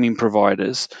streaming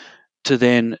providers to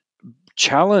then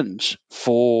challenge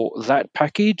for that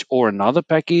package or another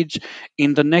package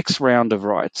in the next round of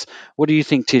rights. What do you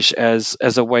think, Tish, as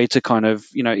a way to kind of,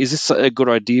 is this a good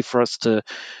idea for us to,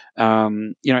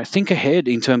 think ahead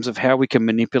in terms of how we can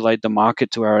manipulate the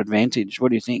market to our advantage? What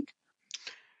do you think?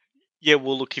 Yeah,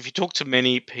 well, look, if you talk to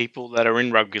many people that are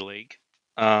in rugby league,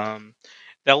 um,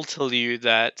 they'll tell you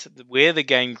that where the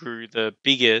game grew the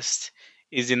biggest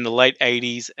is in the late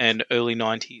 80s and early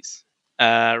 90s,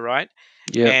 right?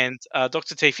 Yep. And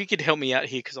Dr. T, if you could help me out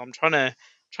here, because I'm trying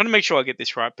to make sure I get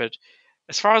this right. But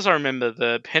as far as I remember,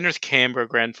 the Penrith Canberra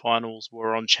Grand Finals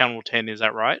were on Channel 10. Is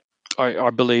that right? I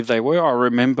believe they were. I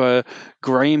remember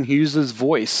Graham Hughes's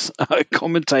voice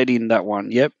commentating that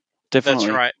one. Yep, That's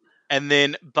definitely. right. And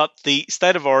then, but the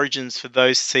state of origins for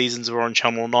those seasons were on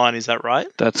Channel 9. Is that right?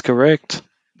 That's correct.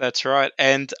 That's right.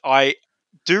 And I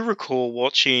do recall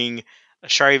watching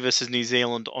Australia versus New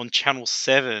Zealand on Channel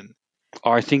 7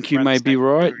 I think you around the may be same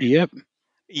right. period. Yep.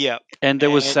 Yeah. And there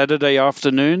was And Saturday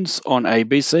afternoons on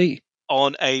ABC.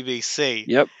 on ABC.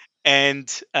 Yep.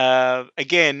 And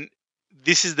again,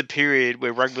 this is the period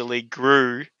where rugby league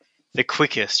grew the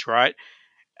quickest, right?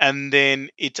 And then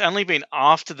it's only been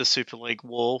after the Super League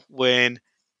war when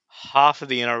half of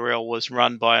the NRL was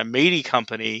run by a media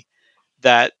company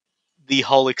that the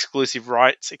whole exclusive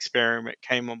rights experiment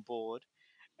came on board.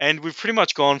 And we've pretty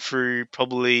much gone through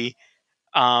probably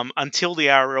until the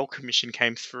RL Commission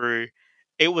came through.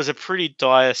 It was a pretty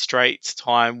dire straits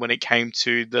time when it came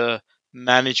to the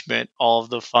management of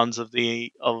the funds of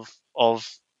the of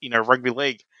rugby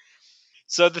league.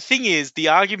 So the thing is, the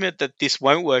argument that this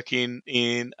won't work in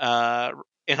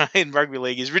rugby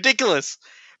league is ridiculous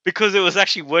because it was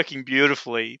actually working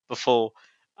beautifully before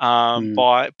Mm.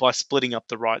 by splitting up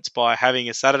the rights by having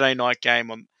a Saturday night game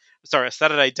on a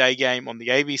Saturday day game on the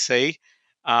ABC,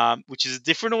 which is a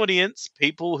different audience.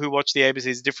 People who watch the ABC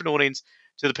is a different audience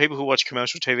to the people who watch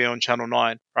commercial TV on Channel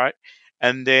 9, right?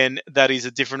 And then that is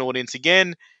a different audience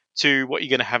again to what you're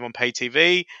going to have on pay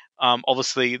TV.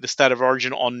 Obviously, the state of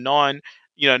origin on 9,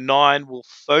 Nine will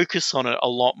focus on it a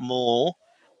lot more.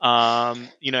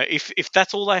 If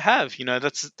that's all they have,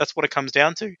 that's what it comes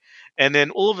down to. And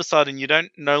then all of a sudden, you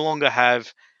don't no longer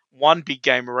have one big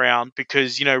game around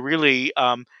because really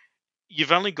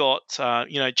you've only got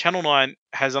Channel 9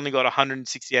 has only got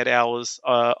 168 hours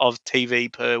of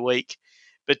TV per week,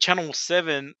 but Channel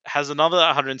 7 has another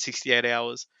 168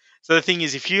 hours. So the thing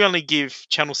is, if you only give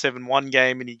Channel 7 one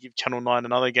game and you give Channel 9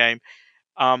 another game,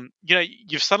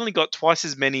 you've suddenly got twice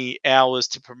as many hours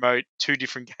to promote two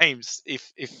different games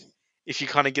if you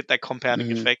kind of get that compounding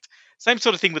Mm. effect. Same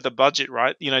sort of thing with the budget,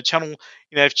 right?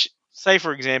 If, say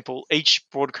for example, each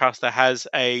broadcaster has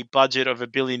a budget of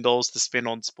 $1 billion to spend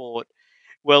on sport.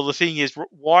 Well, the thing is,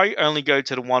 why only go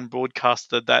to the one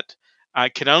broadcaster that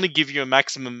can only give you a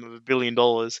maximum of $1 billion?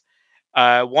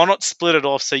 Why not split it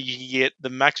off so you can get the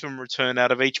maximum return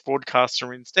out of each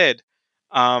broadcaster instead?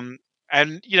 Um,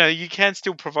 and you can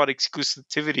still provide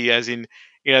exclusivity, as in,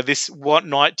 this what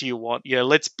night do you want?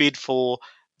 Let's bid for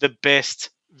the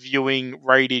best viewing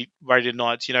rated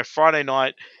nights. Friday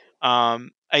night,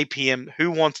 8 p.m.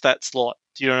 Who wants that slot?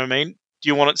 Do you know what I mean? Do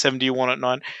you want it 7? Do you want it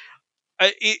 9?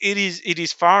 It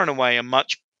is far and away a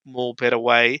much more better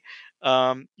way.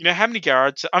 How many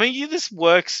garage? I mean, this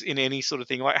works in any sort of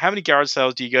thing. Like, how many garage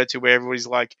sales do you go to where everybody's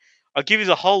like, "I'll give you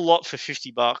the whole lot for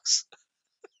 $50"?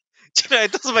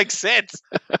 It doesn't make sense,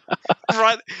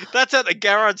 right? That's at the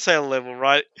garage sale level,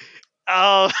 right?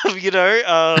 Uh, you know,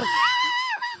 uh,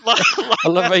 like I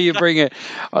love how that's you bring it,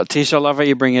 Tish. I love how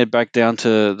you bring it back down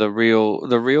to the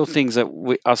real things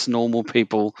that us normal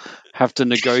people have to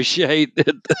negotiate.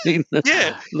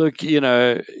 yeah, Look,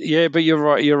 yeah, but you're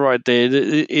right. You're right there.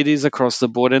 It is across the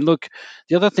board. And look,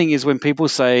 the other thing is when people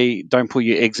say don't put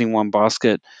your eggs in one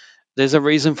basket, there's a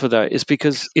reason for that. It's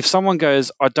because if someone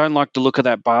goes, I don't like the look of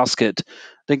that basket,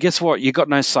 then guess what? You got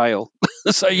no sale.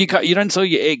 So you don't sell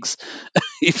your eggs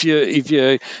if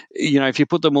you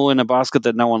put them all in a basket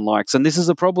that no one likes. And this is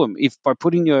a problem. If by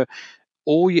putting your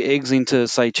all your eggs into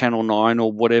say Channel 9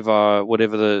 or whatever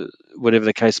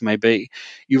the case may be,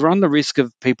 you run the risk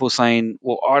of people saying,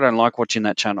 well, I don't like watching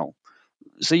that channel.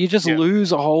 So you just yeah,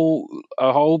 lose a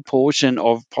whole portion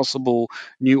of possible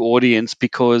new audience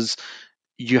because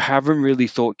you haven't really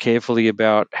thought carefully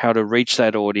about how to reach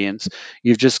that audience.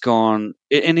 You've just gone,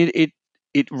 and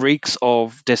it reeks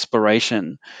of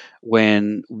desperation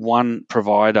when one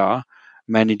provider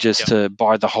manages yeah, to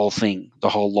buy the whole thing, the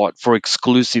whole lot for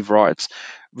exclusive rights.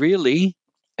 Really,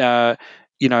 uh,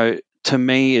 you know, to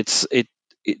me,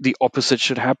 the opposite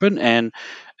should happen. And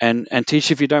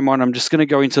Tish, if you don't mind, I'm just going to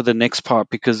go into the next part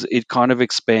because it kind of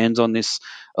expands on this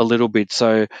a little bit.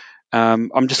 So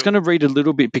I'm just Sure. going to read a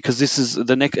little bit because this is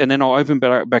the next, and then I'll open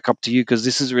back up to you because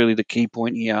this is really the key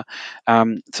point here.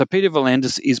 So Peter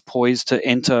Valandis is poised to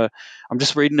enter. I'm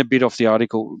just reading a bit off the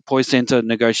article. Poised to enter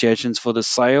negotiations for the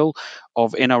sale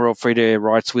of NRL free-to-air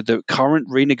rights with the current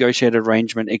renegotiated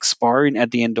arrangement expiring at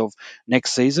the end of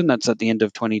next season. That's at the end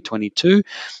of 2022.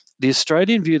 The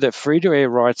Australian view that free to air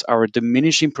rights are a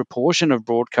diminishing proportion of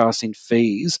broadcasting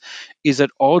fees is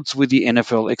at odds with the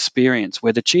NFL experience,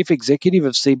 where the chief executive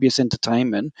of CBS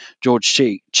Entertainment, George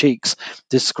Cheeks,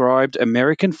 described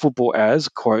American football as,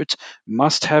 quote,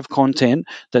 must have content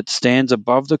that stands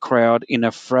above the crowd in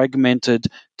a fragmented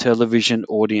television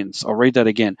audience. I'll read that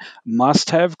again.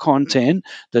 Must have content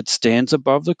that stands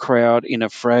above the crowd in a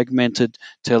fragmented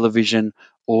television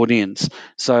audience.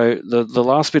 So the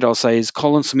last bit I'll say is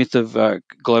Colin Smith of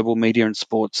Global Media and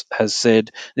Sports has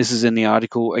said, this is in the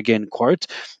article again, quote,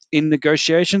 in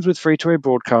negotiations with free-to-air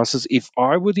broadcasters, if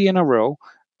I were the NRL,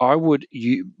 I would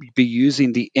be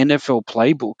using the NFL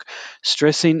playbook,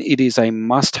 stressing it is a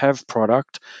must-have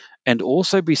product, and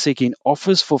also be seeking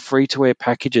offers for free-to-air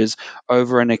packages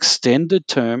over an extended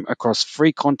term across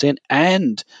free content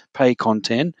and pay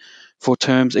content for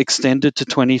terms extended to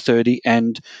 2030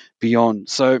 and beyond.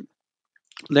 So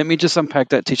let me just unpack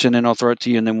that, Tish, and then I'll throw it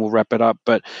to you and then we'll wrap it up.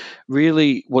 But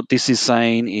really, what this is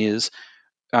saying is,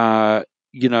 uh,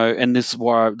 and this is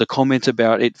why the comment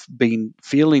about it being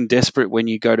feeling desperate when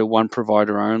you go to one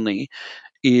provider only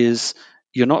is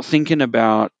you're not thinking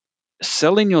about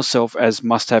selling yourself as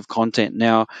must have content.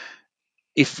 Now,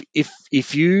 if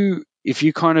you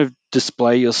kind of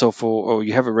display yourself or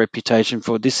you have a reputation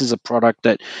for this is a product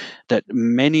that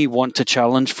many want to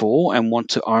challenge for and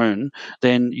want to own,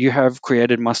 then you have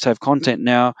created must have content.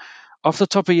 Now, off the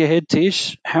top of your head,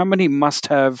 Tish, how many must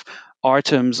have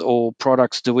items or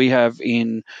products do we have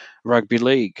in rugby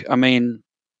league? I mean,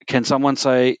 can someone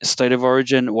say state of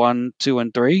origin 1, 2,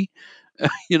 and 3?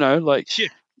 Like Yeah.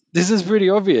 this is pretty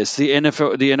obvious. The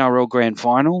NRL Grand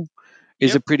Final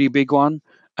is a Yep. pretty big one.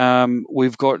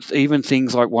 We've got even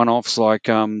things like one-offs, like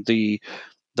the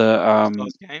All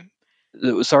Stars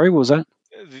game. sorry, what was that?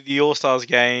 The All Stars Oh,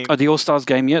 game. the All Stars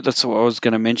game. Yeah, that's what I was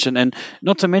going to mention, and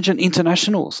not to mention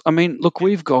internationals. I mean, look,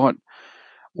 we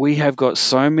have got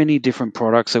so many different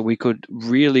products that we could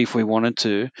really, if we wanted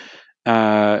to,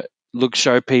 uh,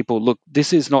 show people. Look,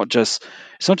 this is not just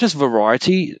it's not just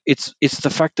variety. It's the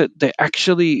fact that they're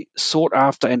actually sought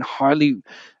after and highly,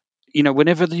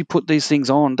 whenever you put these things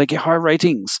on, they get high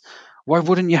ratings. Why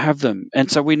wouldn't you have them? And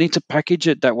so we need to package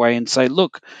it that way and say,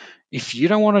 look, if you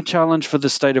don't want to challenge for the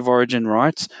state of origin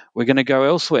rights, we're going to go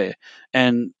elsewhere.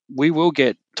 And we will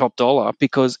get top dollar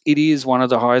because it is one of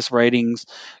the highest ratings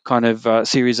kind of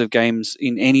series of games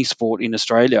in any sport in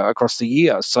Australia across the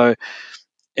year. So,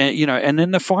 and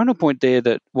then the final point there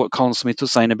that what Colin Smith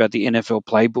was saying about the NFL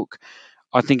playbook,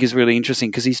 I think is really interesting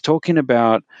because he's talking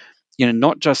about,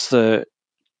 not just the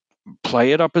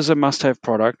play it up as a must have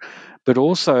product, but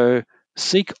also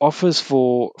seek offers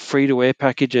for free to air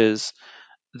packages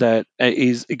that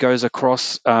it goes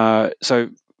across. So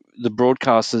the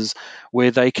broadcasters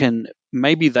where they can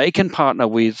partner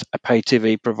with a pay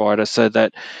TV provider so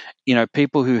that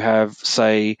people who have,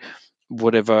 say,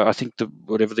 whatever I think the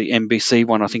NBC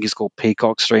one I think is called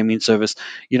Peacock streaming service,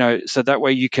 so that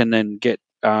way you can then get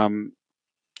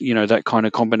that kind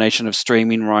of combination of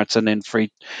streaming rights and then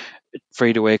free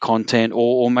to air content,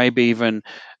 or maybe even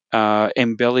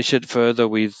embellish it further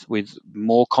with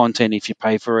more content if you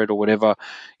pay for it or whatever.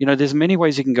 There's many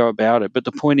ways you can go about it, but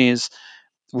the point is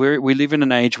we live in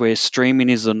an age where streaming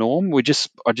is the norm. I just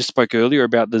spoke earlier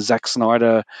about the Zack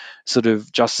Snyder sort of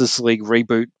Justice League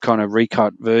reboot kind of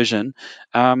recut version.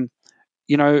 Um,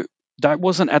 you know, that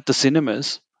wasn't at the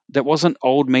cinemas. That wasn't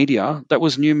old media. That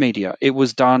was new media. It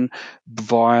was done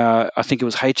via, I think it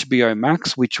was HBO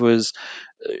Max, which was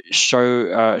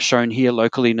shown here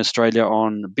locally in Australia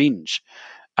on Binge.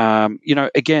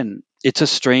 Again, it's a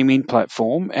streaming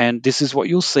platform, and this is what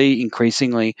you'll see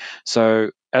increasingly.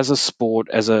 So, as a sport,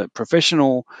 as a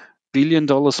professional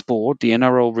billion-dollar sport, the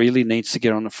NRL really needs to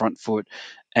get on the front foot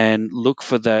and look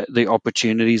for the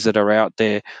opportunities that are out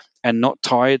there, and not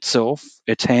tie its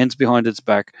hands behind its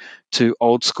back to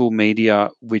old school media,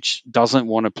 which doesn't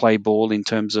want to play ball in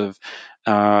terms of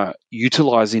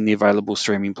utilizing the available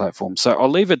streaming platform. So I'll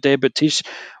leave it there. But Tish,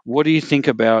 what do you think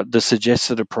about the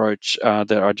suggested approach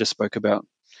that I just spoke about?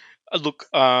 Look,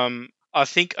 I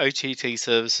think OTT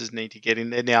services need to get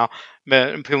in there now.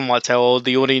 People might say, "Oh,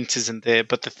 the audience isn't there,"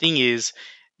 but the thing is,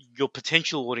 your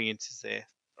potential audience is there,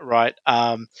 right?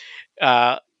 Uh,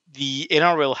 the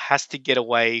NRL has to get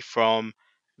away from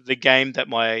the game that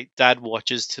my dad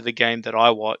watches to the game that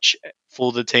I watch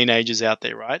for the teenagers out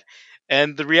there, right?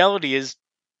 And the reality is,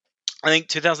 I think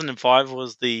 2005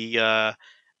 was the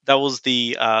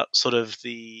sort of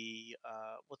the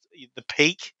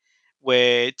peak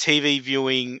where TV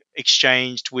viewing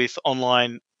exchanged with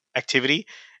online activity,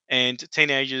 and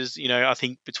teenagers, I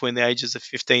think between the ages of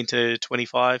 15 to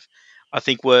 25, I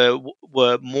think were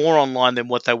more online than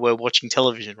what they were watching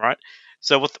television, right?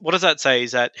 So what does that say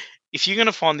is that if you're going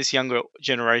to find this younger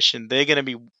generation, they're going to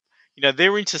be,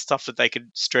 they're into stuff that they could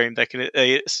stream,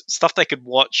 stuff they could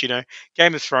watch,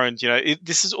 Game of Thrones,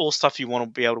 this is all stuff you want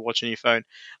to be able to watch on your phone.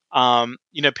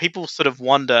 People sort of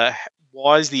wonder,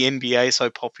 why is the NBA so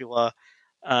popular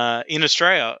in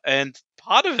Australia? And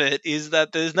part of it is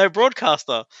that there's no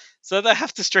broadcaster, so they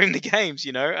have to stream the games.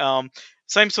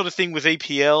 Same sort of thing with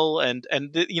EPL,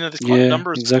 there's quite a Yeah,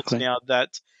 number of sports exactly. now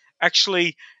that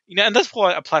actually, and that's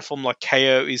why a platform like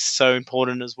KO is so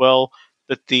important as well.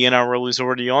 That the NRL is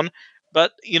already on,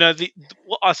 but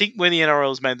what I think where the NRL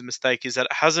has made the mistake is that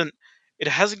it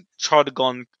hasn't tried to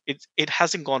gone it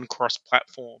hasn't gone cross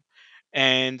platform,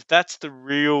 and that's the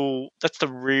real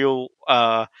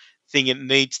thing it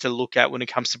needs to look at when it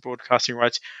comes to broadcasting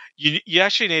rights. You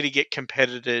actually need to get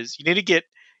competitors. You need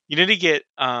to get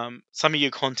some of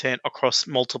your content across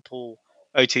multiple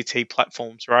OTT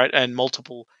platforms, right, and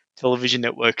multiple television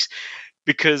networks,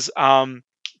 because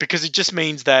because it just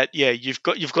means that, yeah, you've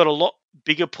got a lot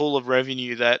bigger pool of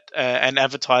revenue that and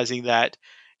advertising that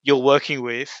you're working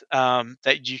with,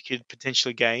 that you could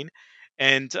potentially gain.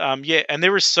 And yeah, and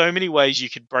there are so many ways you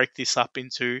could break this up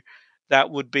into that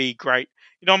would be great.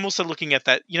 I'm also looking at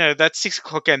that. That 6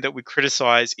 o'clock game that we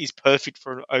criticize is perfect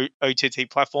for an OTT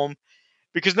platform,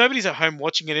 because nobody's at home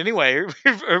watching it anyway.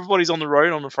 Everybody's on the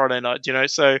road on a Friday night,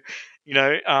 So, you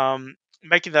know, um,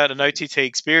 making that an OTT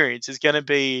experience is going to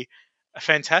be a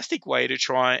fantastic way to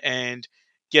try and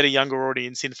get a younger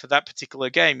audience in for that particular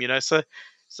game. So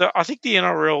I think the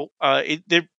NRL,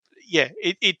 yeah,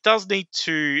 it does need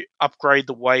to upgrade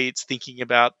the way it's thinking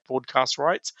about broadcast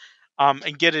rights,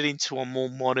 and get it into a more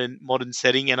modern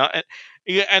setting.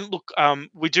 Yeah, and look,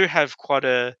 we do have quite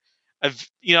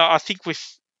I think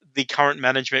with the current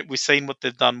management, we've seen what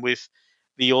they've done with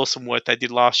the awesome work they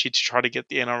did last year to try to get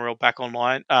the NRL back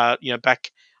online,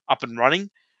 back up and running.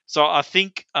 So I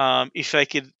think, if they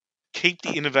could keep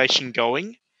the innovation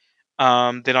going,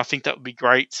 then I think that would be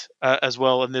great, as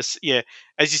well. And yeah,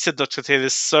 as you said, Doctor T,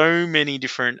 there's so many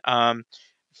different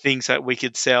things that we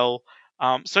could sell,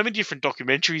 so many different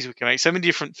documentaries we can make, so many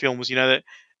different films.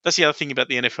 That's the other thing about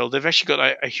the NFL. They've actually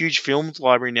got a huge films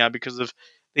library now because of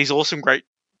these awesome, great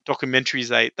documentaries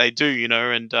they do.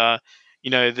 And the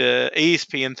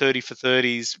ESPN 30 for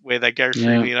 30s where they go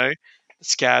through, Yeah,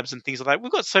 scabs and things like that.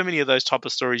 We've got so many of those type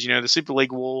of stories. The Super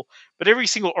League War, but every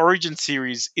single Origin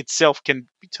series itself can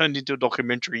be turned into a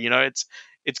documentary.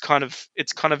 It's kind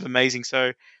of amazing.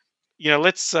 So,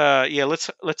 let's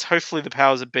hopefully the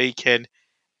powers that be can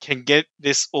get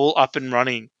this all up and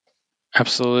running.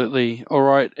 absolutely. All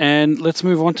right, and let's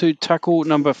move on to tackle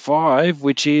number 5,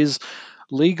 which is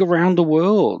League Around the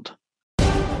World.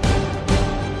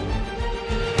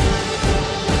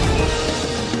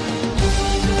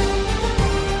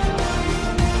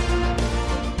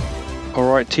 All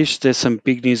right, Tish, there's some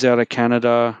big news out of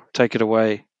Canada. Take it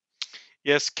away.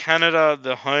 Yes, Canada,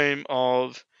 the home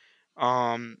of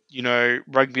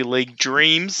rugby league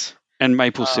dreams, And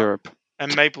maple uh, syrup.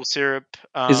 and maple syrup.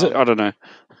 Is it? I don't know.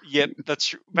 Yep,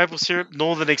 that's maple syrup.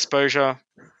 Northern Exposure,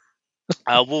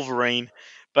 Wolverine.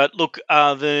 But look,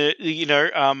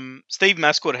 Steve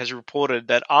Mascot has reported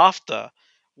that after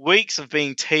weeks of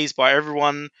being teased by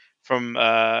everyone from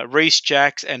Reese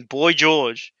Jacks and Boy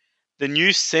George, the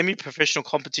new semi-professional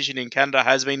competition in Canada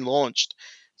has been launched.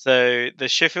 So the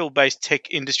Sheffield-based tech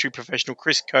industry professional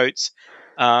Chris Coates,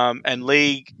 and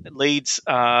leads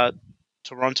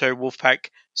Toronto Wolfpack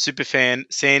superfan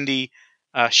Sandy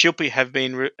Shilpe have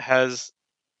been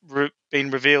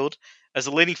revealed as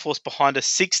the leading force behind a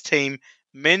 6-team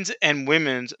men's and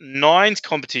women's nines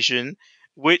competition,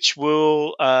 which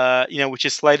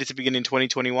is slated to begin in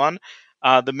 2021.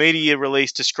 The media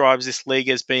release describes this league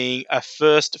as being a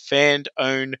first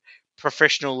fan-owned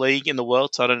professional league in the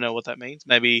world. So I don't know what that means.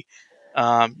 Maybe,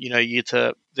 you get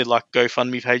to they're like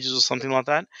GoFundMe pages or something like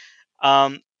that.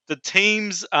 The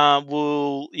teams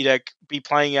will be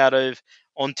playing out of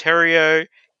Ontario,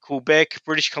 Quebec,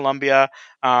 British Columbia,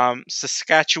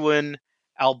 Saskatchewan,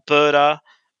 Alberta.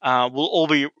 Will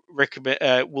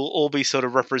all be sort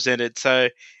of represented. So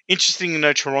interesting to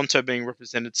know Toronto being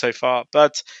represented so far.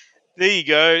 But there you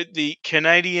go. The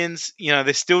Canadians,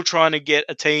 they're still trying to get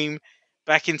a team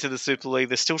back into the Super League.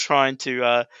 They're still trying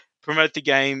to promote the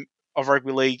game of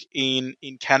rugby league in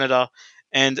Canada.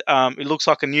 and it looks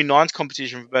like a new nines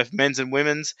competition for both men's and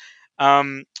women's.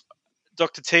 Um,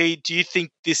 Dr. T, do you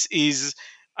think this is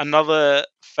another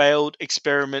failed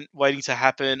experiment waiting to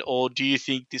happen, or do you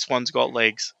think this one's got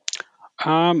legs?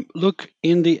 Look,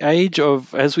 in the age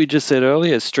of, as we just said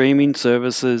earlier, streaming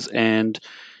services and,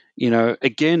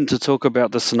 again, to talk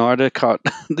about the Snyder Cut,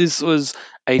 this was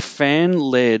a fan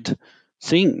led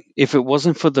thing. If it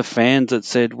wasn't for the fans that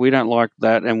said, we don't like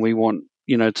that and we want,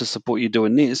 to support you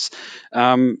doing this,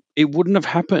 it wouldn't have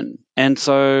happened. And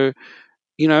so,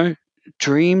 you know,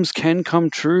 dreams can come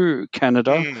true,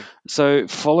 Canada. Mm, So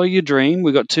follow your dream.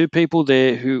 We've got two people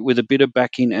there who, with a bit of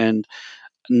backing and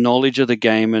knowledge of the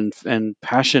game and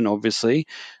passion, obviously,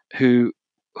 who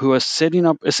who are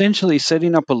essentially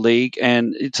setting up a league,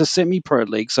 and it's a semi-pro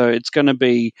league, so it's going to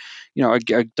be, I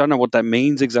don't know what that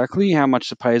means exactly, how much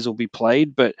the players will be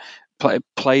played, but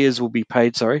players will be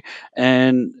paid, sorry,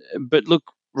 and but look.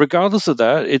 Regardless of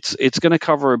that, it's going to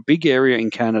cover a big area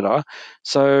in Canada,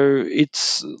 so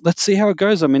it's let's see how it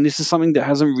goes. I mean, this is something that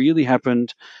hasn't really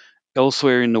happened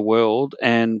elsewhere in the world,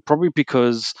 and probably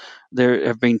because there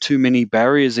have been too many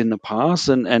barriers in the past,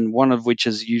 and one of which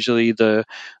is usually the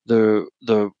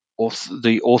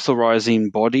authorizing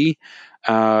body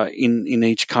in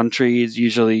each country is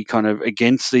usually kind of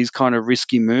against these kind of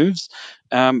risky moves.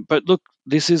 But look,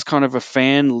 this is kind of a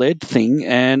fan led thing,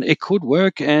 and it could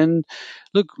work. And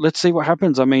look, let's see what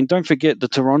happens. I mean, don't forget the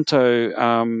Toronto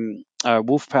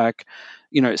Wolfpack.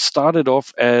 It started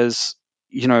off as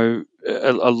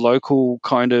a local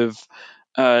kind of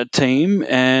team,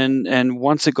 and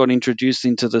once it got introduced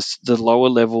into the lower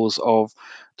levels of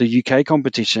the UK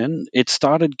competition, it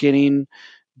started getting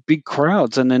big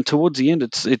crowds, and then towards the end,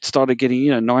 it started getting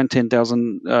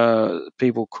 9-10,000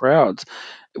 people crowds,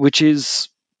 which is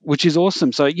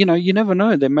awesome. So you never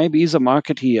know, there maybe is a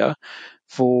market here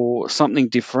for something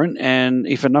different, and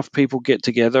if enough people get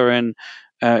together and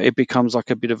it becomes like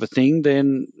a bit of a thing,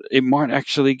 then it might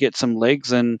actually get some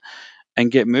legs and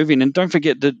get moving. And don't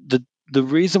forget the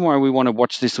reason why we want to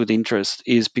watch this with interest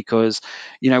is because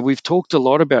we've talked a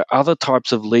lot about other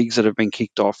types of leagues that have been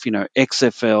kicked off,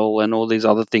 XFL and all these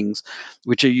other things,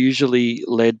 which are usually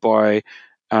led by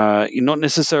not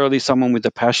necessarily someone with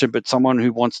a passion, but someone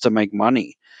who wants to make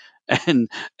money.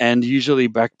 And usually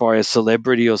backed by a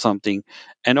celebrity or something,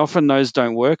 and often those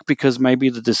don't work because maybe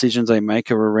the decisions they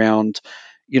make are around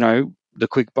the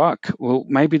quick buck. Well,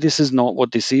 maybe this is not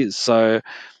what this is. So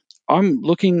I'm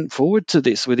looking forward to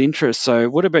this with interest. So,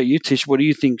 what about you, Tish? What do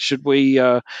you think? Should we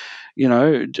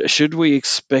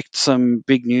expect some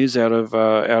big news out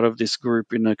of this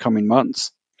group in the coming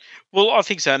months? well, I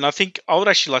think so, and I think I would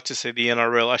actually like to see the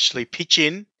NRL actually pitch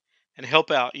in and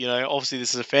help out. Obviously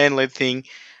this is a fan-led thing,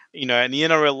 and the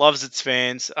NRL loves its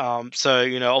fans.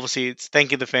 So obviously it's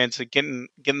thanking the fans for getting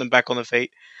them back on their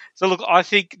feet. So look, I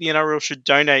think the NRL should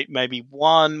donate maybe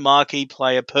one marquee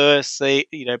player per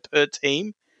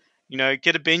team.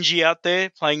 Get a Benji out there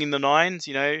playing in the nines.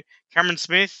 Cameron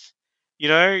Smith. You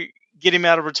know, get him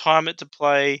out of retirement to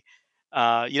play.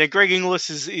 Greg Inglis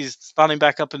is starting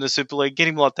back up in the Super League. Get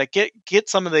him like that. Get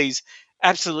some of these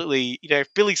absolutely.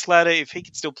 If Billy Slater, if he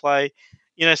could still play.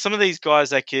 Some of these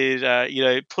guys that could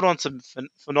put on some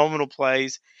phenomenal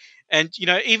plays, and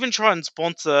even try and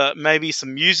sponsor maybe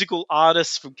some musical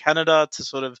artists from Canada to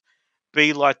sort of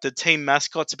be like the team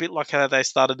mascots, a bit like how they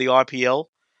started the IPL.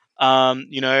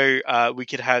 We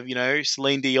could have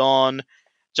Celine Dion,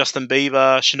 Justin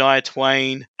Bieber, Shania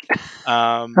Twain.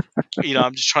 I'm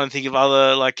just trying to think of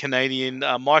other like Canadian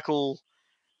Michael.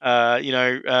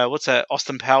 What's that?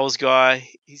 Austin Powers guy.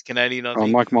 He's Canadian, I Oh,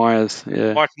 think. Mike Myers,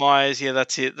 yeah. Mike Myers. Yeah,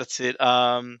 that's it. That's it.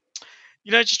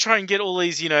 Just try and get all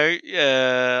these. Alanis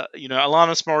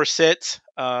Morissette.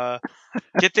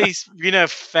 Get these.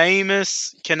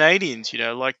 Famous Canadians.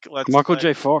 Like let's Michael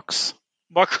J. Fox,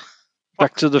 Michael.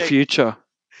 Back to the J. Future.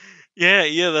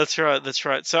 Yeah, that's right, that's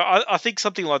right. So I think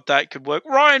something like that could work.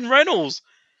 Ryan Reynolds,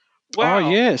 Oh wow, the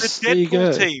yes, there you Deadpool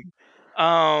go. team.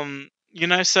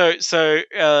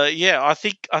 Yeah, I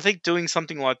think doing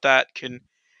something like that can.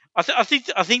 I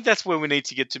think that's where we need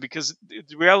to get to because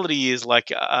the reality is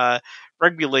like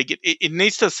rugby league. It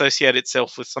needs to associate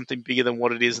itself with something bigger than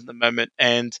what it is at the moment.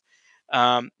 And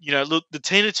look, the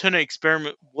Tina Turner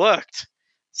experiment worked.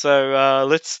 So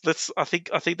I think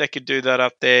they could do that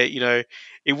up there.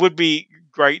 It would be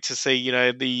great to see.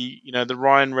 The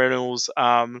Ryan Reynolds,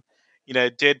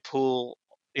 Deadpool,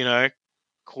 you know,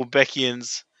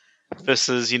 Quebecians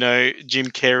versus Jim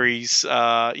Carrey's,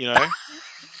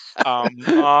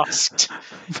 masked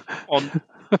on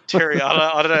Terry.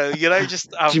 I don't know.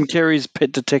 Just Jim Carrey's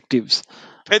Pet Detectives.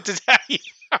 Pet Detective.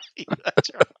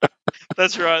 That's right.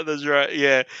 That's right. That's right.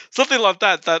 Yeah, something like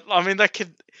that. That I mean, that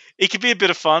could it could be a bit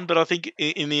of fun, but I think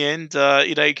in the end,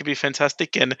 it could be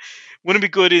fantastic. And wouldn't it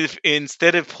be good if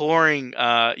instead of pouring,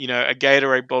 a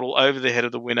Gatorade bottle over the head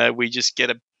of the winner, we just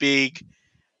get a big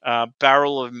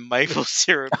barrel of maple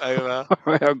syrup How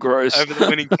gross. over the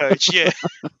winning coach? Yeah,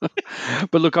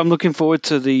 But look, I'm looking forward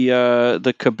to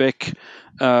the Quebec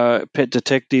pet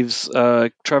detectives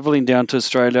traveling down to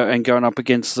Australia and going up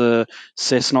against the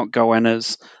Cessnock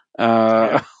Goannas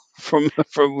yeah, from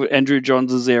Andrew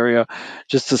Johns' area,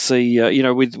 just to see,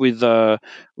 with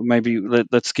maybe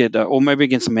let's get or maybe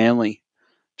against Manly.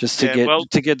 Just yeah. Well,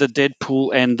 to get the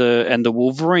Deadpool and the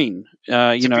Wolverine, to be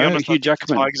honest, I Hugh think the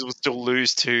Jackman. Tigers will still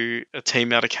lose to a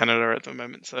team out of Canada at the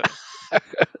moment. So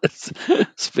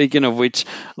Speaking of which,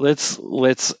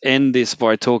 let's end this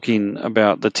by talking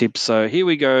about the tips. So here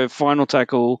we go. Final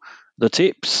tackle, the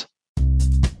tips.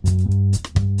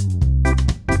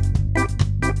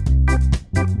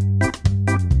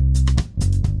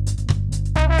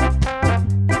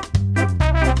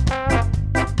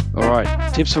 All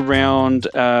right, tips for round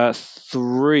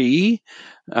 3.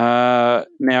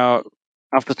 Now,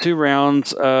 after 2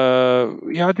 rounds, I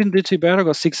didn't do too bad. I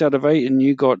got 6 out of 8, and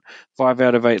you got 5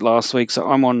 out of 8 last week. So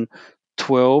I'm on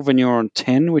 12, and you're on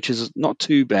 10, which is not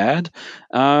too bad.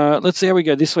 Let's see how we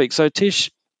go this week. So Tish,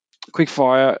 quick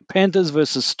fire: Panthers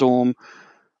versus Storm.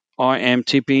 I am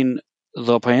tipping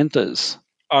the Panthers.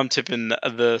 I'm tipping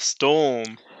the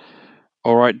Storm.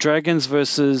 All right, Dragons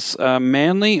versus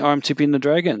Manly. I'm tipping the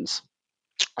Dragons.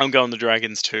 I'm going the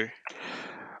Dragons too.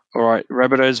 All right,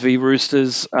 Rabbitohs v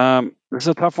Roosters. This is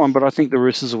a tough one, but I think the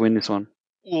Roosters will win this one.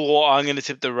 Or I'm going to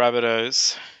tip the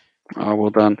Rabbitohs. Oh, well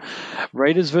done.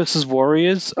 Raiders versus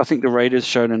Warriors. I think the Raiders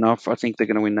showed enough. I think they're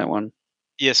going to win that one.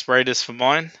 Yes, Raiders for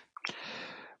mine.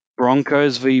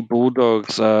 Broncos v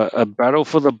Bulldogs. A battle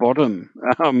for the bottom.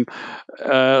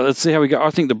 Let's see how we go.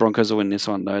 I think the Broncos will win this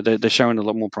one, though. They're showing a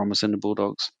lot more promise than the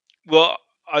Bulldogs. Well,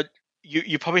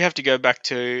 you probably have to go back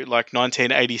to like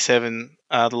 1987,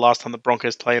 the last time the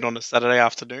Broncos played on a Saturday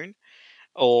afternoon,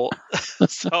 or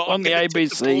so On I'm the going to tip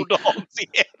the ABC. Bulldogs.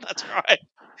 Yeah, that's right.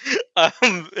 So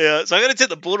I'm going to tip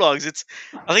the Bulldogs. It's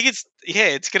going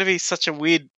to be such a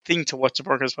weird thing to watch the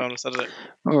Broncos play on a Saturday.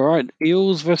 All right,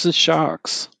 Eels versus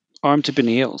Sharks. I'm tipping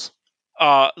Eels.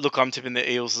 Look, I'm tipping the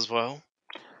Eels as well.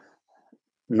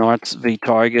 Knights v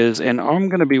Tigers, and I'm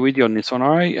going to be with you on this one.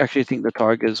 I actually think the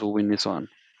Tigers will win this one.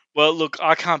 Well, look,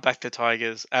 I can't back the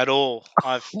Tigers at all.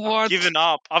 I've given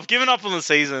up. I've given up on the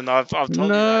season. I've told you that.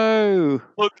 No.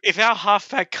 Look, if our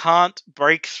halfback can't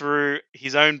break through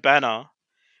his own banner,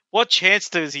 what chance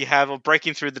does he have of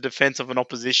breaking through the defense of an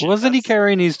opposition? Wasn't he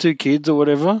carrying his 2 kids or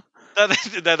whatever?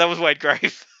 That was Wade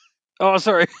Grave. Oh,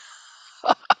 sorry.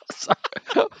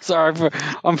 Sorry,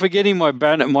 I'm forgetting my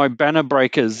banner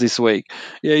breakers this week.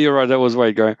 Yeah, you're right. That was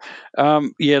Wade Graham.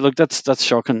 Yeah, look, that's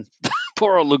shocking.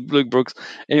 Poor old Luke Brooks.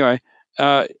 Anyway,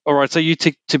 all right. So you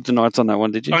tipped the Knights on that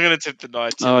one, did you? I'm going to tip the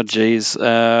Knights. Oh, geez.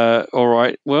 All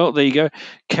right. Well, there you go.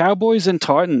 Cowboys and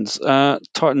Titans.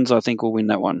 Titans, I think, will win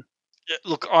that one. Yeah,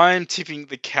 look, I'm tipping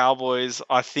the Cowboys.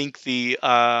 I think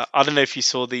I don't know if you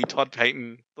saw the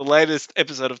latest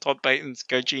episode of Todd Payton's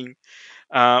coaching,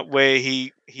 where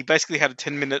he basically had a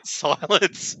 10-minute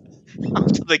silence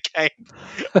after the game.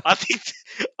 I think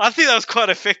that was quite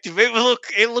effective.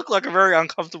 It looked like a very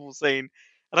uncomfortable scene.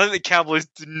 I don't think the Cowboys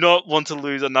do not want to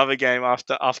lose another game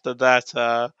after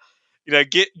that.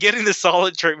 Getting the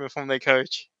silent treatment from their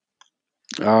coach.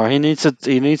 Oh, he needs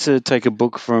to take a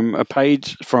book from a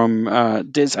page from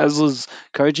Des Hasler's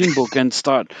coaching book and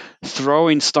start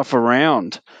throwing stuff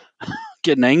around,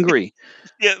 getting angry.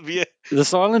 Yeah. The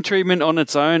silent treatment on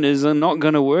its own is not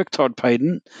going to work, Todd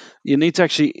Payton. You need to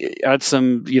actually add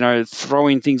some,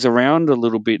 throwing things around a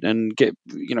little bit and get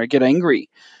angry.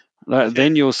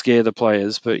 Then you'll scare the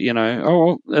players. But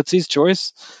that's his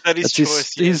choice. That is that's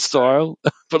choice. his style.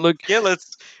 But look, yeah,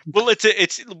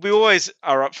 we always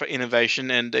are up for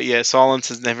innovation, and silence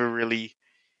has never really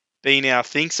been our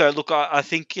thing. So look, I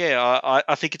think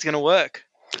I think it's going to work.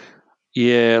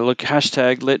 Yeah, look,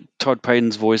 hashtag let Todd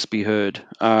Payton's voice be heard.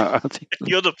 I think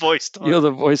You're the voice, Todd. You're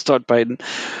the voice, Todd Payton.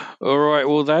 All right,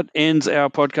 well, that ends our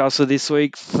podcast for this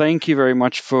week. Thank you very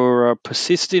much for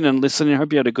persisting and listening. I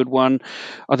hope you had a good one.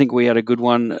 I think we had a good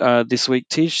one this week,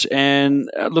 Tish. And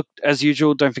look, as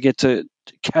usual, don't forget to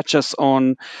catch us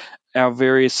on our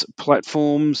various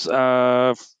platforms,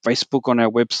 Facebook, on our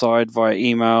website, via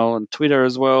email, and Twitter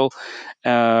as well.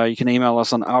 You can email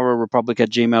us on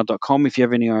ourrepublic@gmail.com if you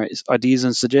have any ideas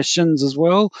and suggestions as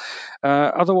well.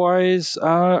 Otherwise,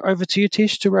 over to you,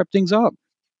 Tish, to wrap things up.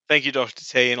 Thank you, Dr.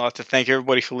 T, and I'd like to thank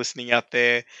everybody for listening out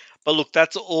there. But look,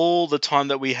 that's all the time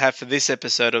that we have for this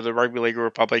episode of the Rugby League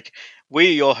Republic.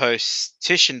 We're your hosts,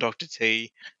 Tish and Dr.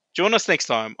 T. Join us next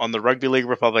time on the Rugby League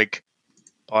Republic.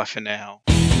 Bye for now.